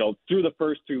 through the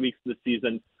first 3 weeks of the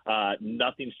season,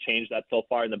 nothing's changed that so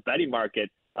far. In the betting market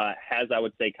has, I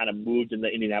would say, kind of moved in the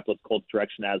Indianapolis Colts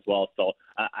direction as well. So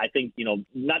I think,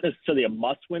 not necessarily a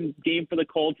must-win game for the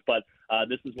Colts, but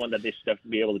this is one that they should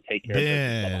definitely be able to take care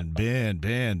of.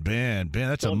 Ben,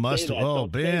 that's a must.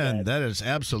 Ben, that is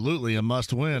absolutely a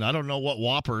must-win. I don't know what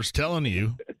Whopper's telling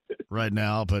you right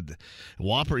now, but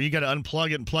Whopper, you got to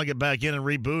unplug it and plug it back in and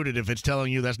reboot it if it's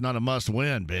telling you that's not a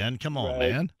must-win. Ben, come on,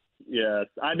 man. Yes,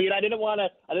 I mean I didn't want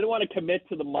to commit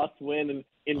to the must win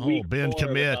in week 4. Ben,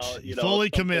 commit, fully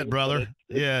commit, brother.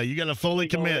 Yeah, you got to fully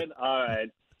commit. All right.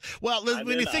 Well,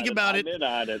 when you think about it,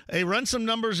 hey, run some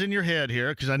numbers in your head here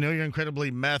because I know you're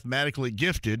incredibly mathematically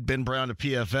gifted. Ben Brown of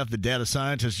PFF, the data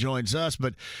scientist, joins us.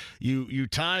 But you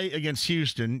tie against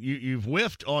Houston. You've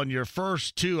whiffed on your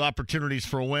first 2 opportunities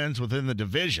for wins within the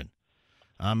division.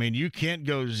 I mean, you can't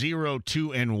go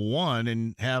 0-2-1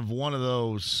 and have one of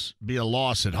those be a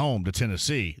loss at home to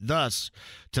Tennessee. Thus,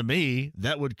 to me,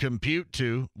 that would compute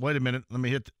to – wait a minute. Let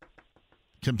me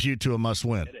compute to a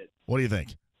must-win. What do you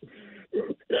think?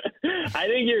 I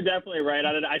think you're definitely right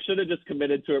on it. I should have just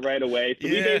committed to it right away. So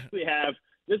we basically have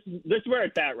this is where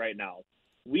it's at right now.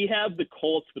 We have the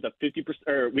Colts with a 50%,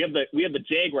 or we have the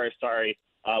Jaguars,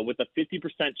 with a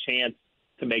 50% chance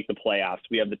to make the playoffs.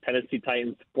 We have the Tennessee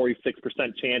Titans 46%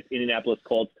 chance, Indianapolis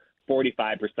Colts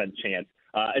 45% chance.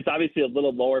 It's obviously a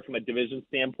little lower from a division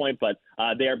standpoint, but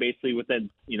they are basically within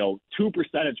 2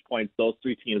 percentage points. Those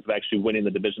 3 teams of actually winning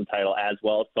the division title as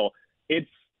well. So it's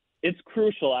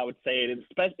crucial, I would say.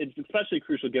 It's especially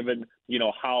crucial given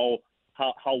how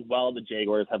well the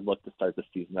Jaguars have looked to start the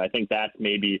season. I think that's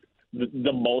maybe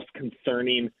the most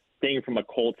concerning thing from a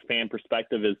Colts fan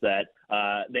perspective is that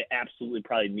they absolutely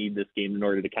probably need this game in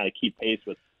order to kind of keep pace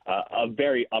with a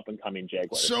very up-and-coming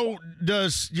Jaguars. So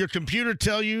does your computer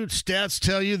tell you, stats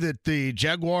tell you that the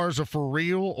Jaguars are for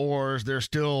real, or is there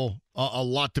still a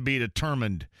lot to be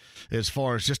determined as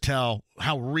far as just how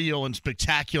real and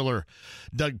spectacular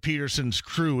Doug Peterson's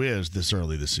crew is this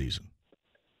early this season?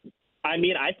 I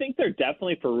mean, I think they're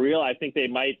definitely for real. I think they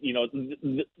might,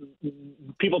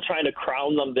 people trying to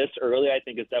crown them this early, I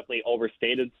think is definitely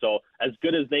overstated. So as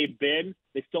good as they've been,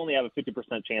 they still only have a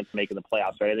 50% chance of making the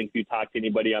playoffs, right? I think if you talk to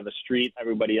anybody on the street,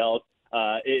 everybody else,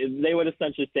 they would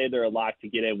essentially say they're a lock to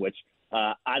get in, which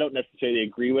I don't necessarily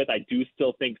agree with. I do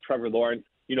still think Trevor Lawrence,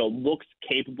 looks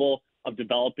capable of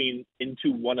developing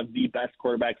into one of the best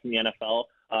quarterbacks in the NFL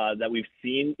that we've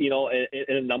seen, in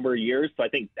a number of years. So I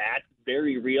think that's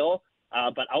very real.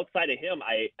 But outside of him,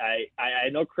 I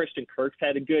know Christian Kirk's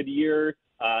had a good year.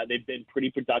 They've been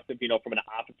pretty productive, from an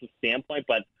offensive standpoint,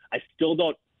 but I still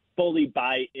don't fully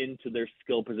buy into their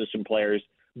skill position players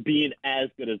being as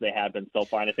good as they have been so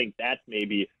far. And I think that's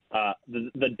maybe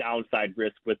the downside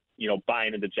risk with,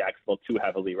 buying into Jacksonville too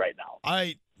heavily right now.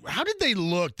 How did they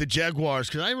look, the Jaguars?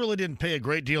 Because I really didn't pay a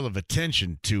great deal of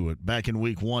attention to it back in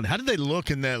week one. How did they look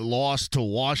in that loss to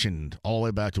Washington all the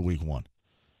way back to week one?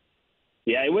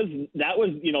 Yeah, that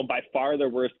was by far their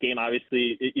worst game.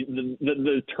 Obviously,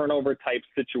 the turnover type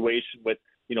situation with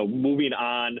moving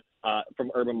on from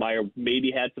Urban Meyer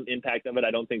maybe had some impact of it. I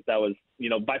don't think that was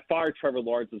by far Trevor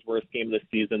Lawrence's worst game this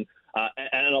season,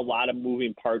 and a lot of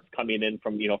moving parts coming in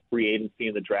from free agency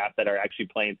and the draft that are actually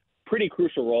playing pretty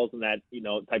crucial roles in that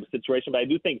type of situation. But I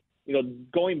do think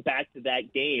going back to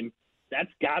that game, that's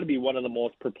got to be one of the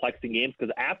most perplexing games,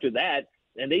 because after that.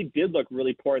 And they did look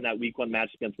really poor in that week one match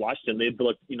against Washington. They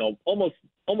looked, almost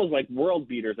like world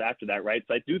beaters after that, right?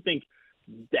 So I do think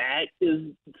that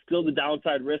is still the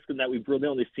downside risk, in that we've really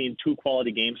only seen 2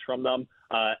 quality games from them,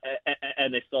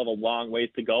 and they still have a long ways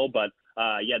to go. But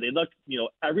they looked,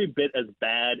 every bit as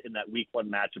bad in that week one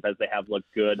matchup as they have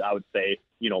looked good, I would say,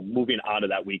 moving out of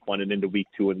that week one and into week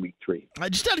 2 and week 3.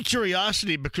 Just out of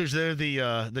curiosity, because they're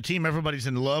the team everybody's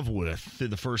in love with through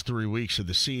the first 3 weeks of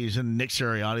the season. Nick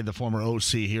Sirianni, the former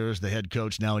OC here, is the head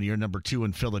coach now in year number 2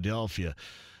 in Philadelphia.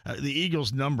 The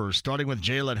Eagles' numbers, starting with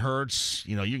Jalen Hurts,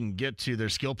 you can get to their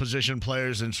skill position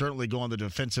players and certainly go on the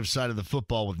defensive side of the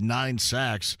football with 9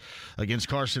 sacks against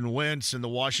Carson Wentz and the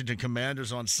Washington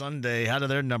Commanders on Sunday. How do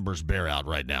their numbers bear out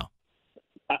right now?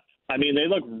 I mean, they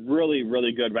look really,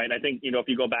 really good, right? I think, if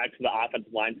you go back to the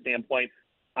offensive line standpoint,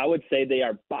 I would say they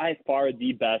are by far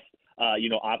the best,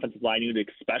 offensive line unit,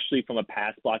 especially from a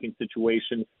pass blocking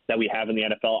situation that we have in the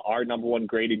NFL, our number 1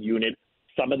 graded unit.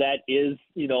 Some of that is,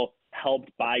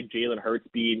 helped by Jalen Hurts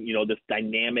being, this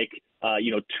dynamic,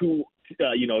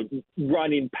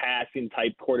 running, passing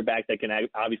type quarterback that can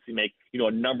obviously make,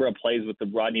 a number of plays with the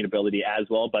running ability as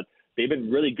well. But they've been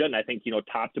really good. And I think,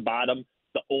 top to bottom,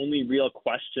 the only real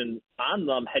question on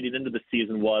them heading into the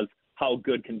season was, how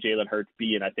good can Jalen Hurts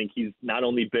be? And I think he's not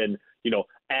only been,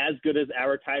 as good as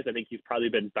advertised, I think he's probably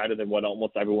been better than what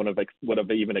almost everyone would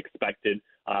have even expected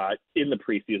in the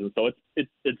preseason. So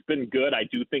it's been good. I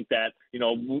do think that,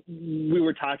 we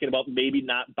were talking about maybe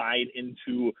not buying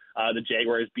into the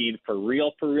Jaguars being for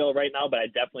real right now, but I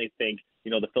definitely think,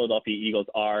 the Philadelphia Eagles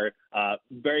are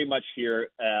very much here,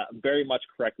 very much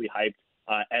correctly hyped,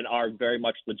 and are very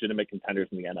much legitimate contenders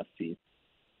in the NFC.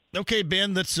 Okay,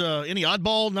 Ben, that's any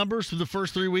oddball numbers for the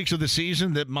first 3 weeks of the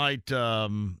season that might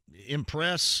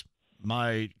impress,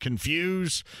 might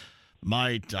confuse,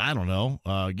 might, I don't know,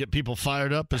 get people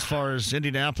fired up as far as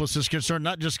Indianapolis is concerned,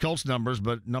 not just Colts numbers,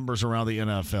 but numbers around the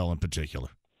NFL in particular?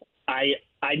 I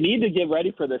need to get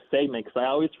ready for this segment because I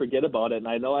always forget about it. And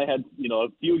I know I had, a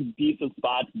few decent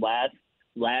spots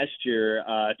last year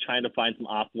trying to find some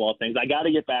off-the-wall things. I got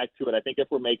to get back to it. I think if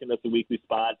we're making this a weekly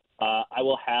spot, I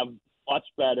will have much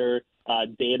better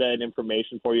data and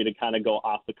information for you to kind of go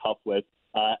off the cuff with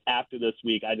after this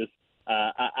week. I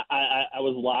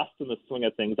was lost in the swing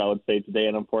of things, I would say, today,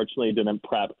 and unfortunately didn't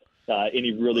prep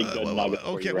any really good nuggets.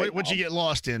 Okay, for you what'd you get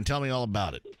lost in? Tell me all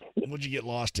about it. What'd you get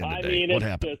lost in today? I mean, what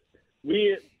happened?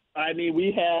 We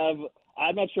have.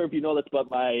 I'm not sure if you know this, but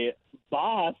my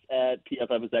boss at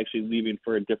PFF is actually leaving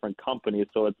for a different company,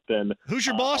 so it's been who's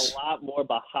your boss? A lot more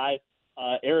behind.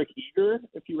 Eric Eager,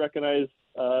 if you recognize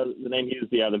the name, he's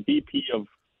the VP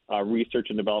of research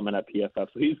and development at PFF.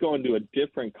 So he's going to a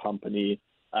different company.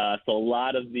 So a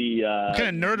lot of the what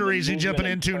kind of nerdery is he jumping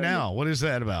into now? What is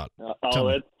that about?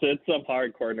 It's some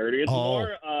hardcore nerdery.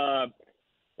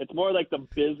 It's more like the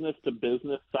business to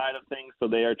business side of things. So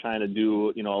they are trying to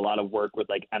do a lot of work with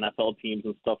like NFL teams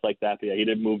and stuff like that. But yeah, he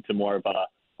did move to more of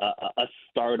a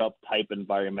startup type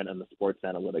environment in the sports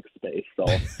analytics space. So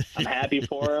I'm happy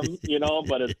for him,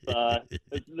 but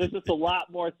there's just a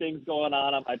lot more things going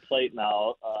on my plate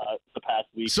now the past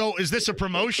week. So is this a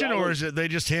promotion or is it they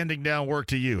just handing down work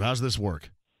to you? How's this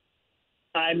work?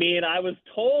 I mean, I was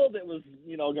told it was,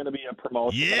 going to be a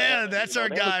promotion. Yeah, that's our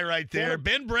guy right there.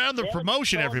 Ben Brown, the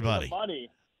promotion, everybody.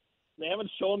 They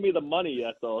haven't shown me the money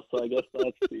yet, though, so I guess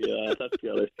that's the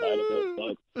other side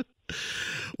of it.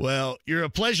 Well, you're a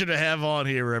pleasure to have on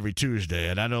here every Tuesday,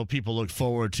 and I know people look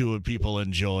forward to it, people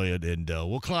enjoy it, and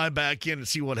we'll climb back in and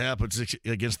see what happens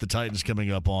against the Titans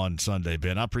coming up on Sunday,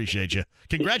 Ben. I appreciate you.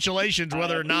 Congratulations,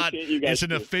 whether or not it's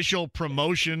an official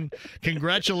promotion.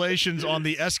 Congratulations on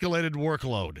the escalated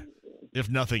workload, if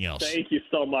nothing else. Thank you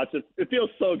so much. It feels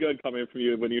so good coming from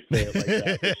you when you say it like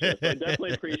that. For sure. So I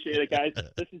definitely appreciate it, guys.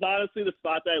 This is honestly the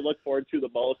spot that I look forward to the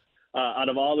most. out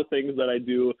of all the things that I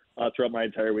do throughout my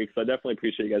entire week. So I definitely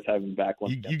appreciate you guys having me back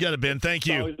once again. You got it, Ben. Thank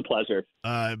you. It's always a pleasure.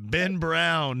 Ben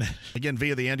Brown, again,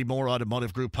 via the Andy Moore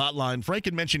Automotive Group hotline. Frank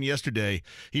had mentioned yesterday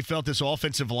he felt this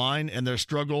offensive line and their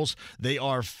struggles, they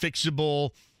are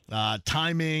fixable,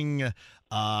 timing,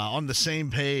 on the same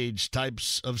page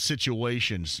types of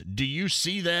situations. Do you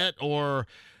see that, or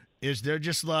is there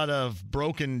just a lot of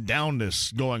broken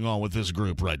downness going on with this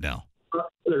group right now?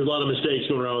 There's a lot of mistakes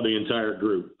going around with the entire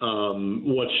group.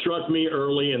 What struck me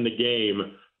early in the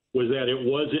game was that it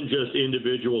wasn't just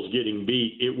individuals getting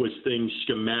beat, it was things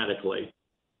schematically.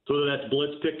 So whether that's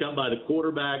blitz picked up by the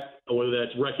quarterback, or whether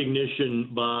that's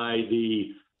recognition by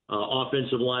the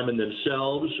offensive linemen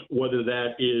themselves, whether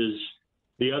that is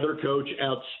the other coach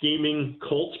out scheming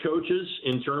Colts coaches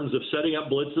in terms of setting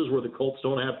up blitzes where the Colts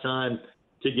don't have time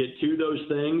to get to those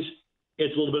things,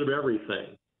 it's a little bit of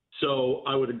everything. So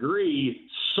I would agree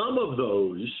some of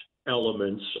those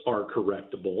elements are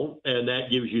correctable, and that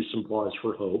gives you some pause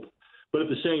for hope. But at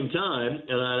the same time,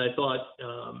 and I thought,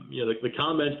 the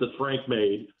comments that Frank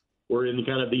made were in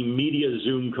kind of the media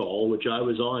Zoom call, which I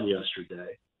was on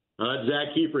yesterday.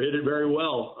 Zach Kiefer hit it very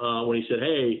well when he said,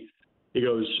 hey, he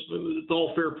goes, it's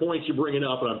all fair points you're bringing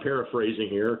up, and I'm paraphrasing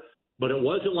here, but it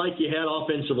wasn't like you had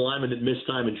offensive linemen that missed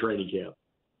time in training camp.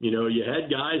 You know, you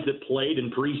had guys that played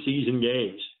in preseason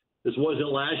games. This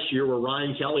wasn't last year where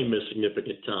Ryan Kelly missed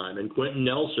significant time and Quentin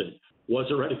Nelson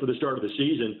wasn't ready for the start of the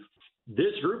season.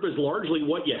 This group is largely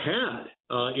what you had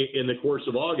in the course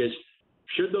of August.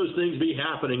 Should those things be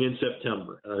happening in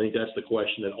September? And I think that's the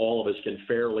question that all of us can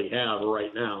fairly have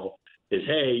right now is,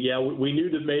 hey, yeah, we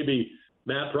knew that maybe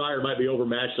Matt Pryor might be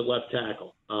overmatched at left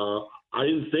tackle. I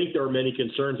didn't think there were many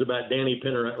concerns about Danny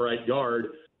Pinner at right guard.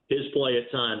 His play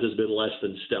at times has been less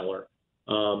than stellar.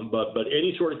 But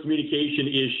any sort of communication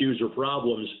issues or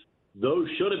problems, those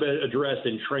should have been addressed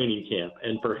in training camp,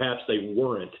 and perhaps they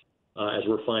weren't, as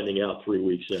we're finding out 3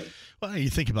 weeks in. Well, you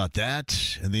think about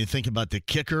that, and then you think about the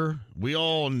kicker. We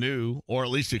all knew, or at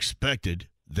least expected,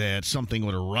 that something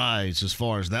would arise as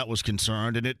far as that was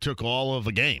concerned, and it took all of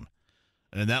a game.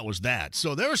 And that was that.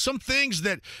 So there are some things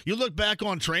that you look back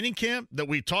on training camp that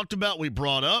we talked about, we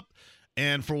brought up,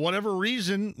 and for whatever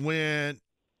reason went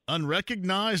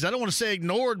unrecognized. I don't want to say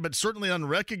ignored, but certainly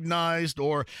unrecognized,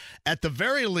 or at the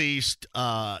very least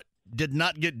did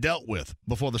not get dealt with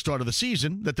before the start of the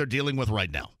season that they're dealing with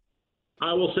right now.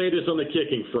 I will say this on the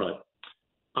kicking front.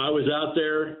 I was out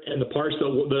there, and the parts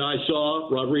that I saw,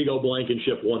 Rodrigo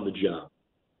Blankenship won the job.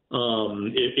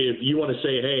 If you want to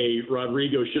say, hey,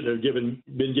 Rodrigo shouldn't have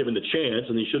been given the chance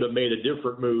and he should have made a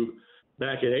different move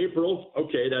back in April,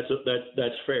 okay,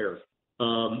 that's fair.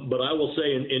 But I will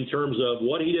say in terms of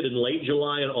what he did in late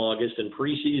July and August in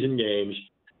preseason games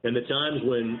and the times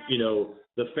when,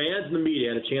 the fans and the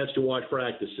media had a chance to watch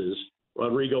practices,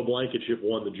 Rodrigo Blankenship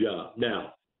won the job.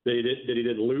 Now, that he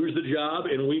didn't lose the job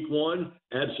in week one?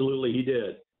 Absolutely he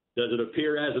did. Does it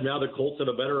appear as of now the Colts have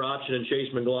a better option in Chase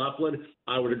McLaughlin?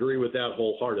 I would agree with that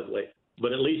wholeheartedly.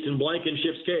 But at least in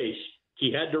Blankenship's case,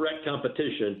 he had direct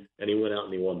competition, and he went out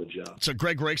and he won the job. So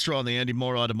Greg Rakestraw on the Andy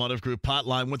Moore Automotive Group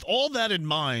hotline. With all that in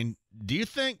mind, do you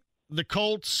think the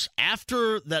Colts,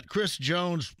 after that Chris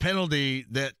Jones penalty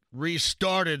that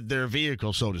restarted their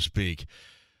vehicle, so to speak,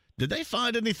 did they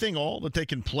find anything that they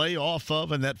can play off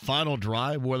of in that final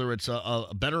drive, whether it's a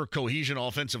better cohesion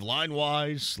offensive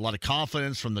line-wise, a lot of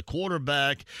confidence from the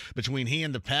quarterback between he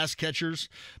and the pass catchers?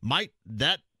 Might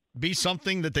that be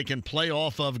something that they can play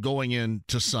off of going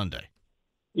into Sunday?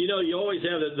 You always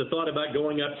have the thought about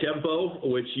going up tempo,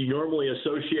 which you normally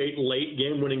associate late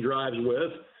game-winning drives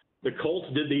with. The Colts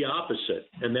did the opposite,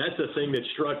 and that's the thing that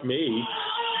struck me.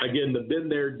 Again, the been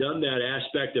there, done that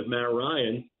aspect of Matt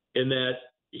Ryan, in that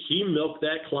he milked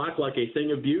that clock like a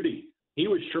thing of beauty. He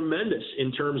was tremendous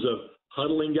in terms of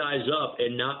huddling guys up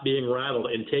and not being rattled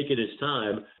and taking his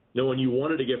time, knowing you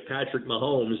wanted to give Patrick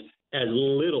Mahomes as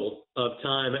little of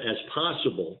time as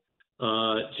possible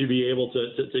to be able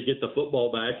to get the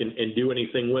football back and do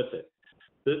anything with it.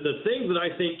 The thing that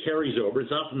I think carries over,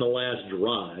 it's not from the last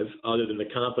drive, other than the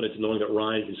confidence knowing that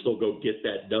Ryan can still go get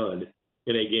that done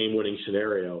in a game-winning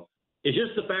scenario, is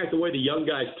just the fact the way the young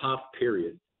guys pop,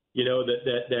 period.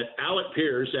 That Alec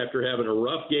Pierce, after having a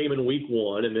rough game in week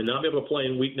one and then not be able to play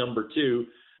in week number two,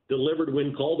 delivered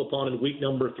when called upon in week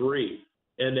number three.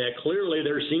 And that clearly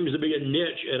there seems to be a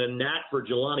niche and a knack for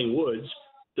Jelani Woods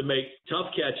to make tough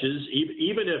catches,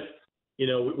 even if,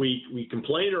 we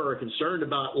complain or are concerned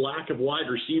about lack of wide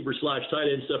receiver /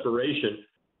 tight end separation.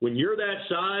 When you're that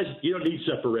size, you don't need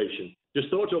separation. Just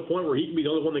throw it to a point where he can be the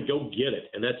only one to go get it.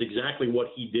 And that's exactly what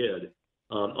he did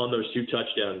on those two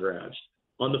touchdown grabs.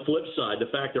 On the flip side,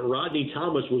 the fact that Rodney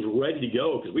Thomas was ready to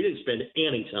go because we didn't spend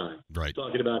any time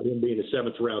talking about him being a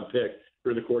 7th-round pick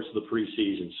during the course of the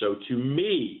preseason. So to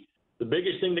me, the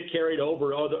biggest thing that carried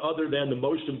over, other than the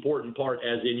most important part,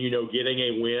 as in, getting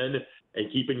a win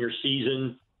and keeping your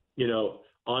season,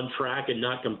 on track and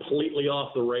not completely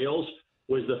off the rails,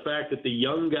 was the fact that the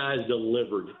young guys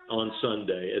delivered on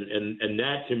Sunday. And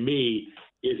that, to me,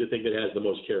 is the thing that has the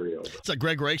most carryover. It's like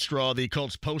Greg Rakestraw, the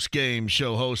Colts post-game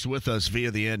show host, with us via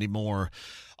the Andy Moore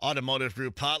Automotive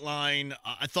Group hotline.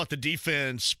 I thought the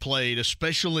defense played,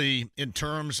 especially in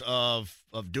terms of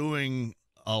doing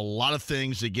a lot of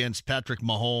things against Patrick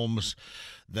Mahomes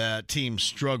that teams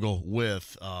struggle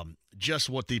with. Just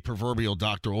what the proverbial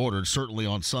doctor ordered, certainly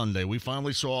on Sunday. We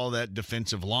finally saw that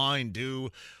defensive line do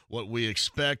what we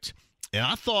expect. And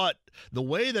I thought the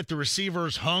way that the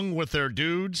receivers hung with their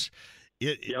dudes,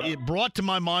 it brought to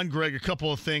my mind, Greg, a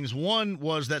couple of things. One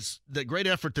was that great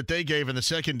effort that they gave in the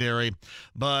secondary,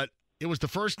 but it was the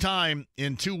first time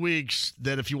in 2 weeks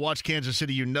that if you watch Kansas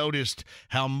City, you noticed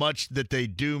how much that they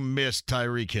do miss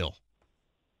Tyreek Hill.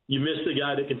 You miss the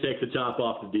guy that can take the top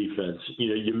off the defense.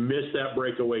 You miss that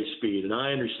breakaway speed. And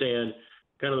I understand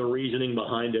kind of the reasoning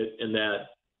behind it, in that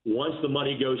once the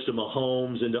money goes to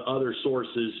Mahomes and to other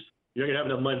sources, you're going to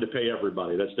have enough money to pay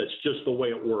everybody. That's just the way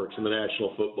it works in the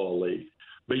National Football League.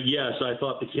 But, yes, I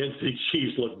thought the Kansas City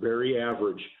Chiefs looked very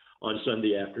average on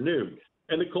Sunday afternoon.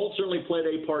 And the Colts certainly played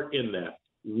a part in that.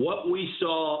 What we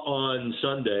saw on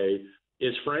Sunday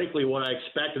is, frankly, what I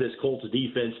expected this Colts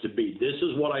defense to be. This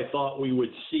is what I thought we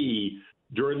would see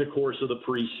during the course of the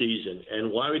preseason.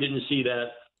 And why we didn't see that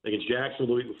against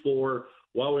Jacksonville the week before,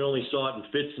 why we only saw it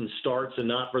in fits and starts and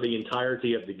not for the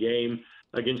entirety of the game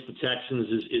against the Texans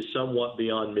is somewhat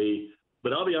beyond me.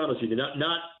 But I'll be honest with you,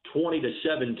 not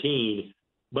 20-17,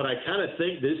 but I kind of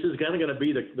think this is kind of going to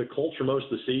be the culture most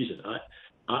of the season.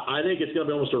 I think it's going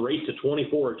to be almost a race to 24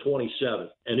 or 27.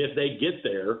 And if they get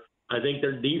there, I think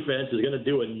their defense is going to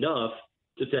do enough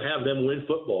to have them win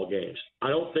football games. I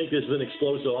don't think this is an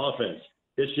explosive offense.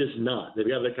 It's just not. They've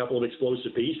got a couple of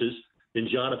explosive pieces in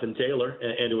Jonathan Taylor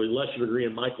and to a lesser degree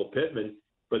in Michael Pittman.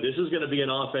 But this is going to be an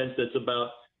offense that's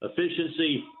about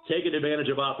efficiency, taking advantage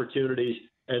of opportunities,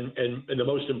 and the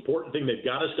most important thing they've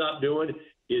got to stop doing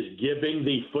is giving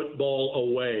the football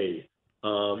away.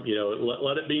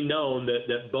 Let it be known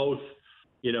that both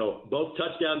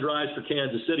touchdown drives for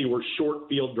Kansas City were short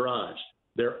field drives.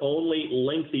 Their only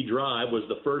lengthy drive was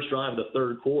the first drive of the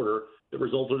third quarter that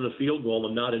resulted in a field goal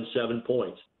and not in 7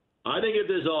 points. I think if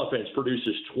this offense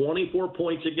produces 24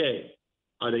 points a game,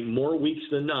 I think more weeks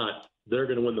than not, they're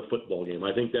going to win the football game.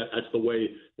 I think that's the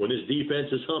way, when this defense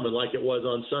is humming like it was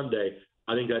on Sunday,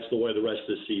 I think that's the way the rest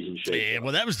of this season shapes up.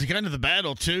 Well, that was kind of the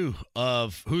battle, too,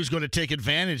 of who's going to take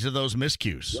advantage of those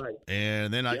miscues. Right.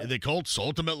 And then the Colts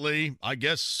ultimately, I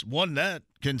guess, won that,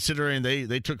 considering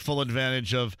they took full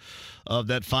advantage of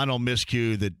that final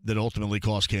miscue that ultimately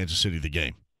cost Kansas City the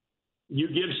game. You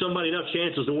give somebody enough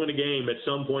chances to win a game, at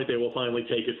some point they will finally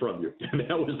take it from you. And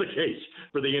that was the case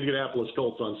for the Indianapolis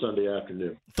Colts on Sunday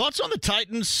afternoon. Thoughts on the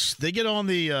Titans? They get on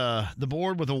the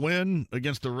board with a win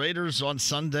against the Raiders on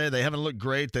Sunday. They haven't looked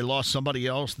great. They lost somebody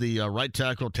else, the right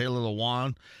tackle, Taylor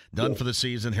Lewan, done for the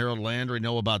season. Harold Landry,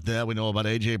 know about that. We know about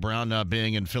A.J. Brown now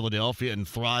being in Philadelphia and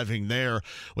thriving there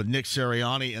with Nick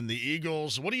Sirianni and the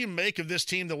Eagles. What do you make of this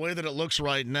team, the way that it looks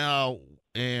right now?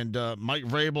 And Mike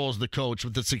Vrabel is the coach.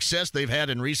 With the success they've had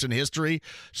in recent history,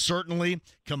 certainly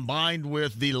combined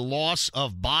with the loss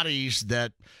of bodies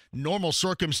that normal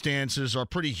circumstances are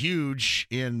pretty huge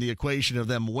in the equation of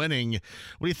them winning.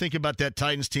 What do you think about that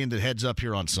Titans team that heads up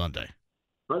here on Sunday?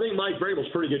 I think Mike Vrabel's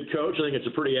a pretty good coach. I think it's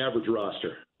a pretty average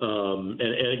roster. And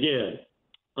again,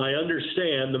 I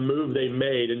understand the move they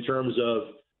made in terms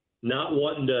of not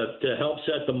wanting to help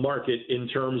set the market in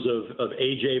terms of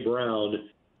A.J. Brown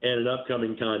and an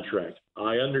upcoming contract.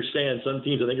 I understand some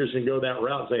teams, I think, are just going to go that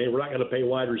route and say, hey, we're not going to pay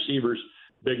wide receivers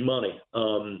big money.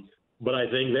 But I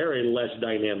think they're a less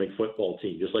dynamic football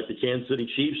team, just like the Kansas City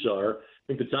Chiefs are. I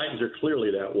think the Titans are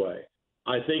clearly that way.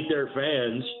 I think their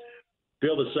fans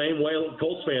feel the same way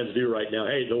Colts fans do right now.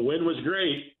 Hey, the win was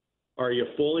great. Are you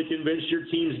fully convinced your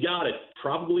team's got it?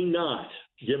 Probably not,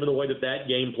 given the way that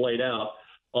game played out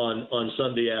on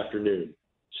Sunday afternoon.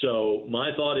 So my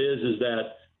thought is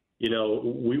that,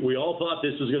 we all thought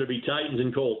this was going to be Titans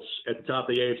and Colts at the top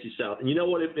of the AFC South. And you know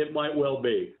what? It might well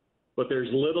be. But there's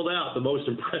little doubt the most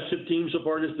impressive team so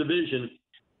far in this division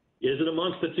isn't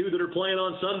amongst the two that are playing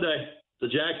on Sunday, the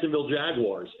Jacksonville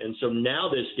Jaguars. And so now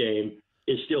this game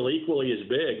is still equally as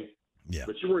big Yeah.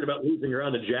 But you're worried about losing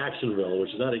around to Jacksonville,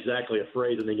 which is not exactly a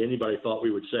phrase I think anybody thought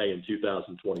we would say in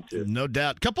 2022. No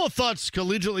doubt. Couple of thoughts,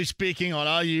 collegiately speaking,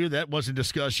 on IU. That wasn't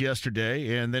discussed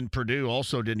yesterday. And then Purdue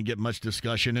also didn't get much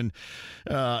discussion. And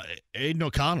Aiden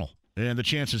O'Connell and the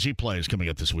chances he plays coming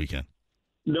up this weekend.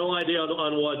 No idea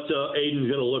on what Aiden's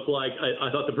going to look like. I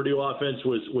thought the Purdue offense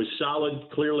was solid.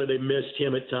 Clearly, they missed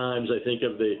him at times. I think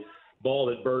of the ball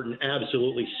that Burton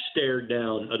absolutely stared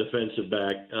down a defensive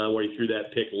back where he threw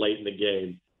that pick late in the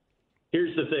game.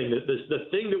 Here's the thing. The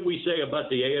thing that we say about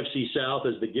the AFC South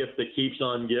is the gift that keeps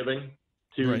on giving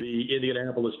to the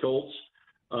Indianapolis Colts.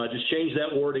 Just change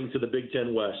that wording to the Big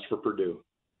Ten West for Purdue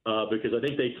because I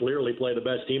think they clearly play the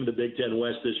best team in the Big Ten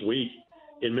West this week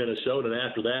in Minnesota. And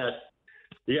after that,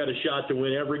 you got a shot to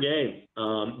win every game,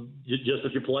 just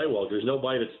if you play well. There's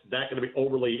nobody that's that going to be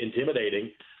overly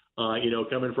intimidating,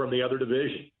 coming from the other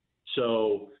division.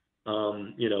 So,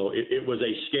 it was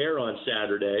a scare on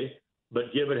Saturday,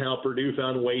 but given how Purdue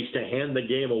found ways to hand the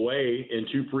game away in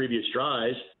 2 previous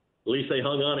tries, at least they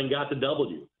hung on and got the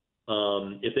W.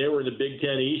 If they were in the Big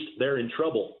Ten East, they're in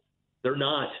trouble. They're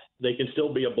not. They can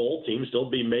still be a bowl team, still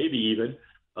be maybe even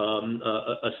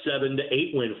a 7 to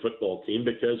 8 win football team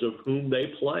because of whom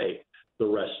they play the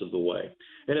rest of the way.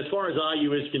 And as far as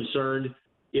IU is concerned,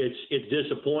 it's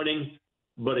disappointing.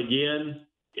 But again,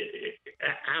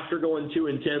 after going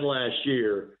 2-10 last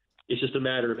year, it's just a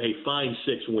matter of, hey, find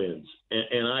 6 wins.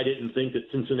 And I didn't think that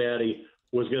Cincinnati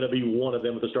was going to be one of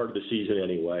them at the start of the season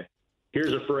anyway.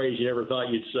 Here's a phrase you never thought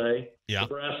you'd say. Yeah.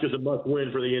 Nebraska's a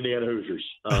must-win for the Indiana Hoosiers.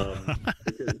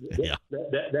 Yeah.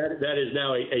 That is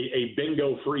now a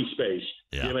bingo-free space,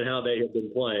 given how they have been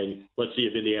playing. Let's see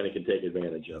if Indiana can take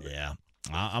advantage of it. Yeah.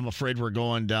 I'm afraid we're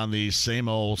going down the same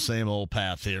old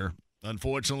path here,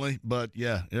 unfortunately. But,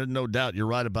 yeah, there's no doubt you're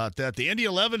right about that. The Indy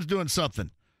 11's doing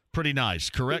something pretty nice,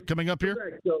 correct, coming up here?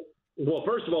 Correct. So, well,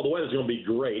 first of all, the weather's going to be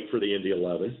great for the Indy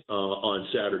 11 on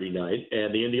Saturday night.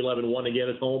 And the Indy 11 won again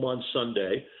at home on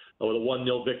Sunday with a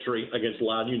 1-0 victory against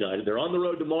Loudoun United. They're on the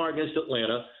road tomorrow against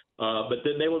Atlanta, but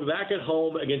then they will be back at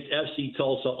home against FC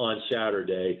Tulsa on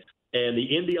Saturday. And the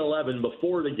Indy 11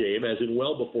 before the game, as in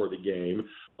well before the game,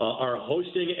 are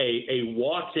hosting a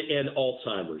walk to end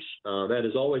Alzheimer's. That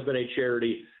has always been a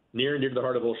charity near and dear to the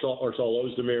heart of Arsal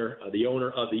Ozdemir, the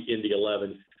owner of the Indy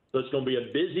 11. So it's going to be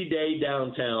a busy day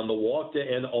downtown. The walk to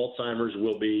end Alzheimer's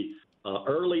will be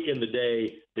early in the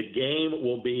day. The game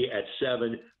will be at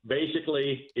 7.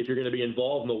 Basically, if you're going to be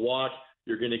involved in the walk,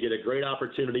 you're going to get a great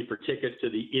opportunity for tickets to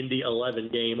the Indy 11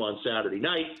 game on Saturday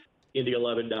night.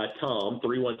 Indy11.com,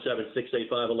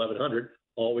 317-685-1100.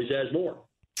 Always has more.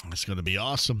 It's going to be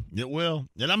awesome. It will.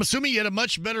 And I'm assuming you had a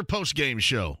much better post-game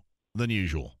show than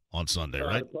usual on Sunday,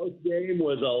 right? The post-game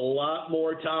was a lot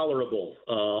more tolerable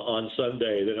on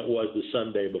Sunday than it was the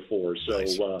Sunday before. So,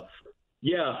 nice.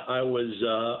 I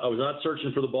was not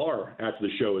searching for the bar after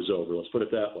the show was over. Let's put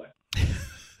it that way.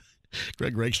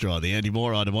 Greg Rakestraw, the Andy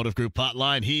Moore Automotive Group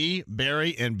hotline. He,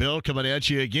 Barry, and Bill coming at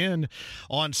you again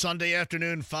on Sunday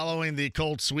afternoon following the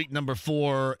Colts week number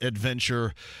 4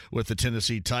 adventure with the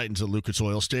Tennessee Titans at Lucas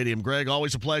Oil Stadium. Greg,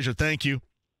 always a pleasure. Thank you.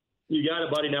 You got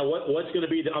it, buddy. Now, what's going to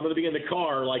be I'm going to be in the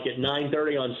car like at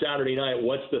 9:30 on Saturday night.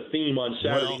 What's the theme on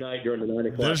Saturday night during the 9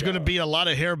 o'clock There's going to hour? be a lot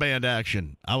of hairband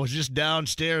action. I was just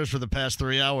downstairs for the past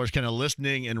 3 hours kind of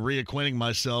listening and reacquainting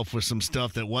myself with some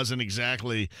stuff that wasn't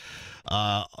exactly,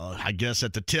 I guess,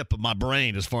 at the tip of my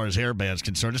brain as far as hairband's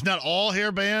concerned. It's not all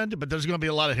hairband, but there's going to be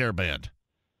a lot of hairband.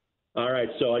 All right,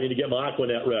 so I need to get my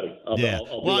Aquanet ready.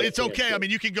 Well, it's okay. I mean,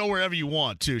 you can go wherever you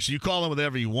want to, so you call in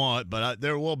whatever you want. But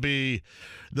there will be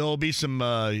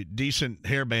some decent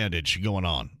hair bandage going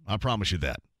on. I promise you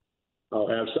that.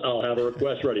 I'll have a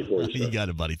request ready for you. You got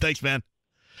it, buddy. Thanks, man.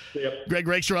 Yep. Greg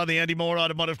Rakestraw on the Andy Moore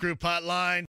Automotive Group hotline.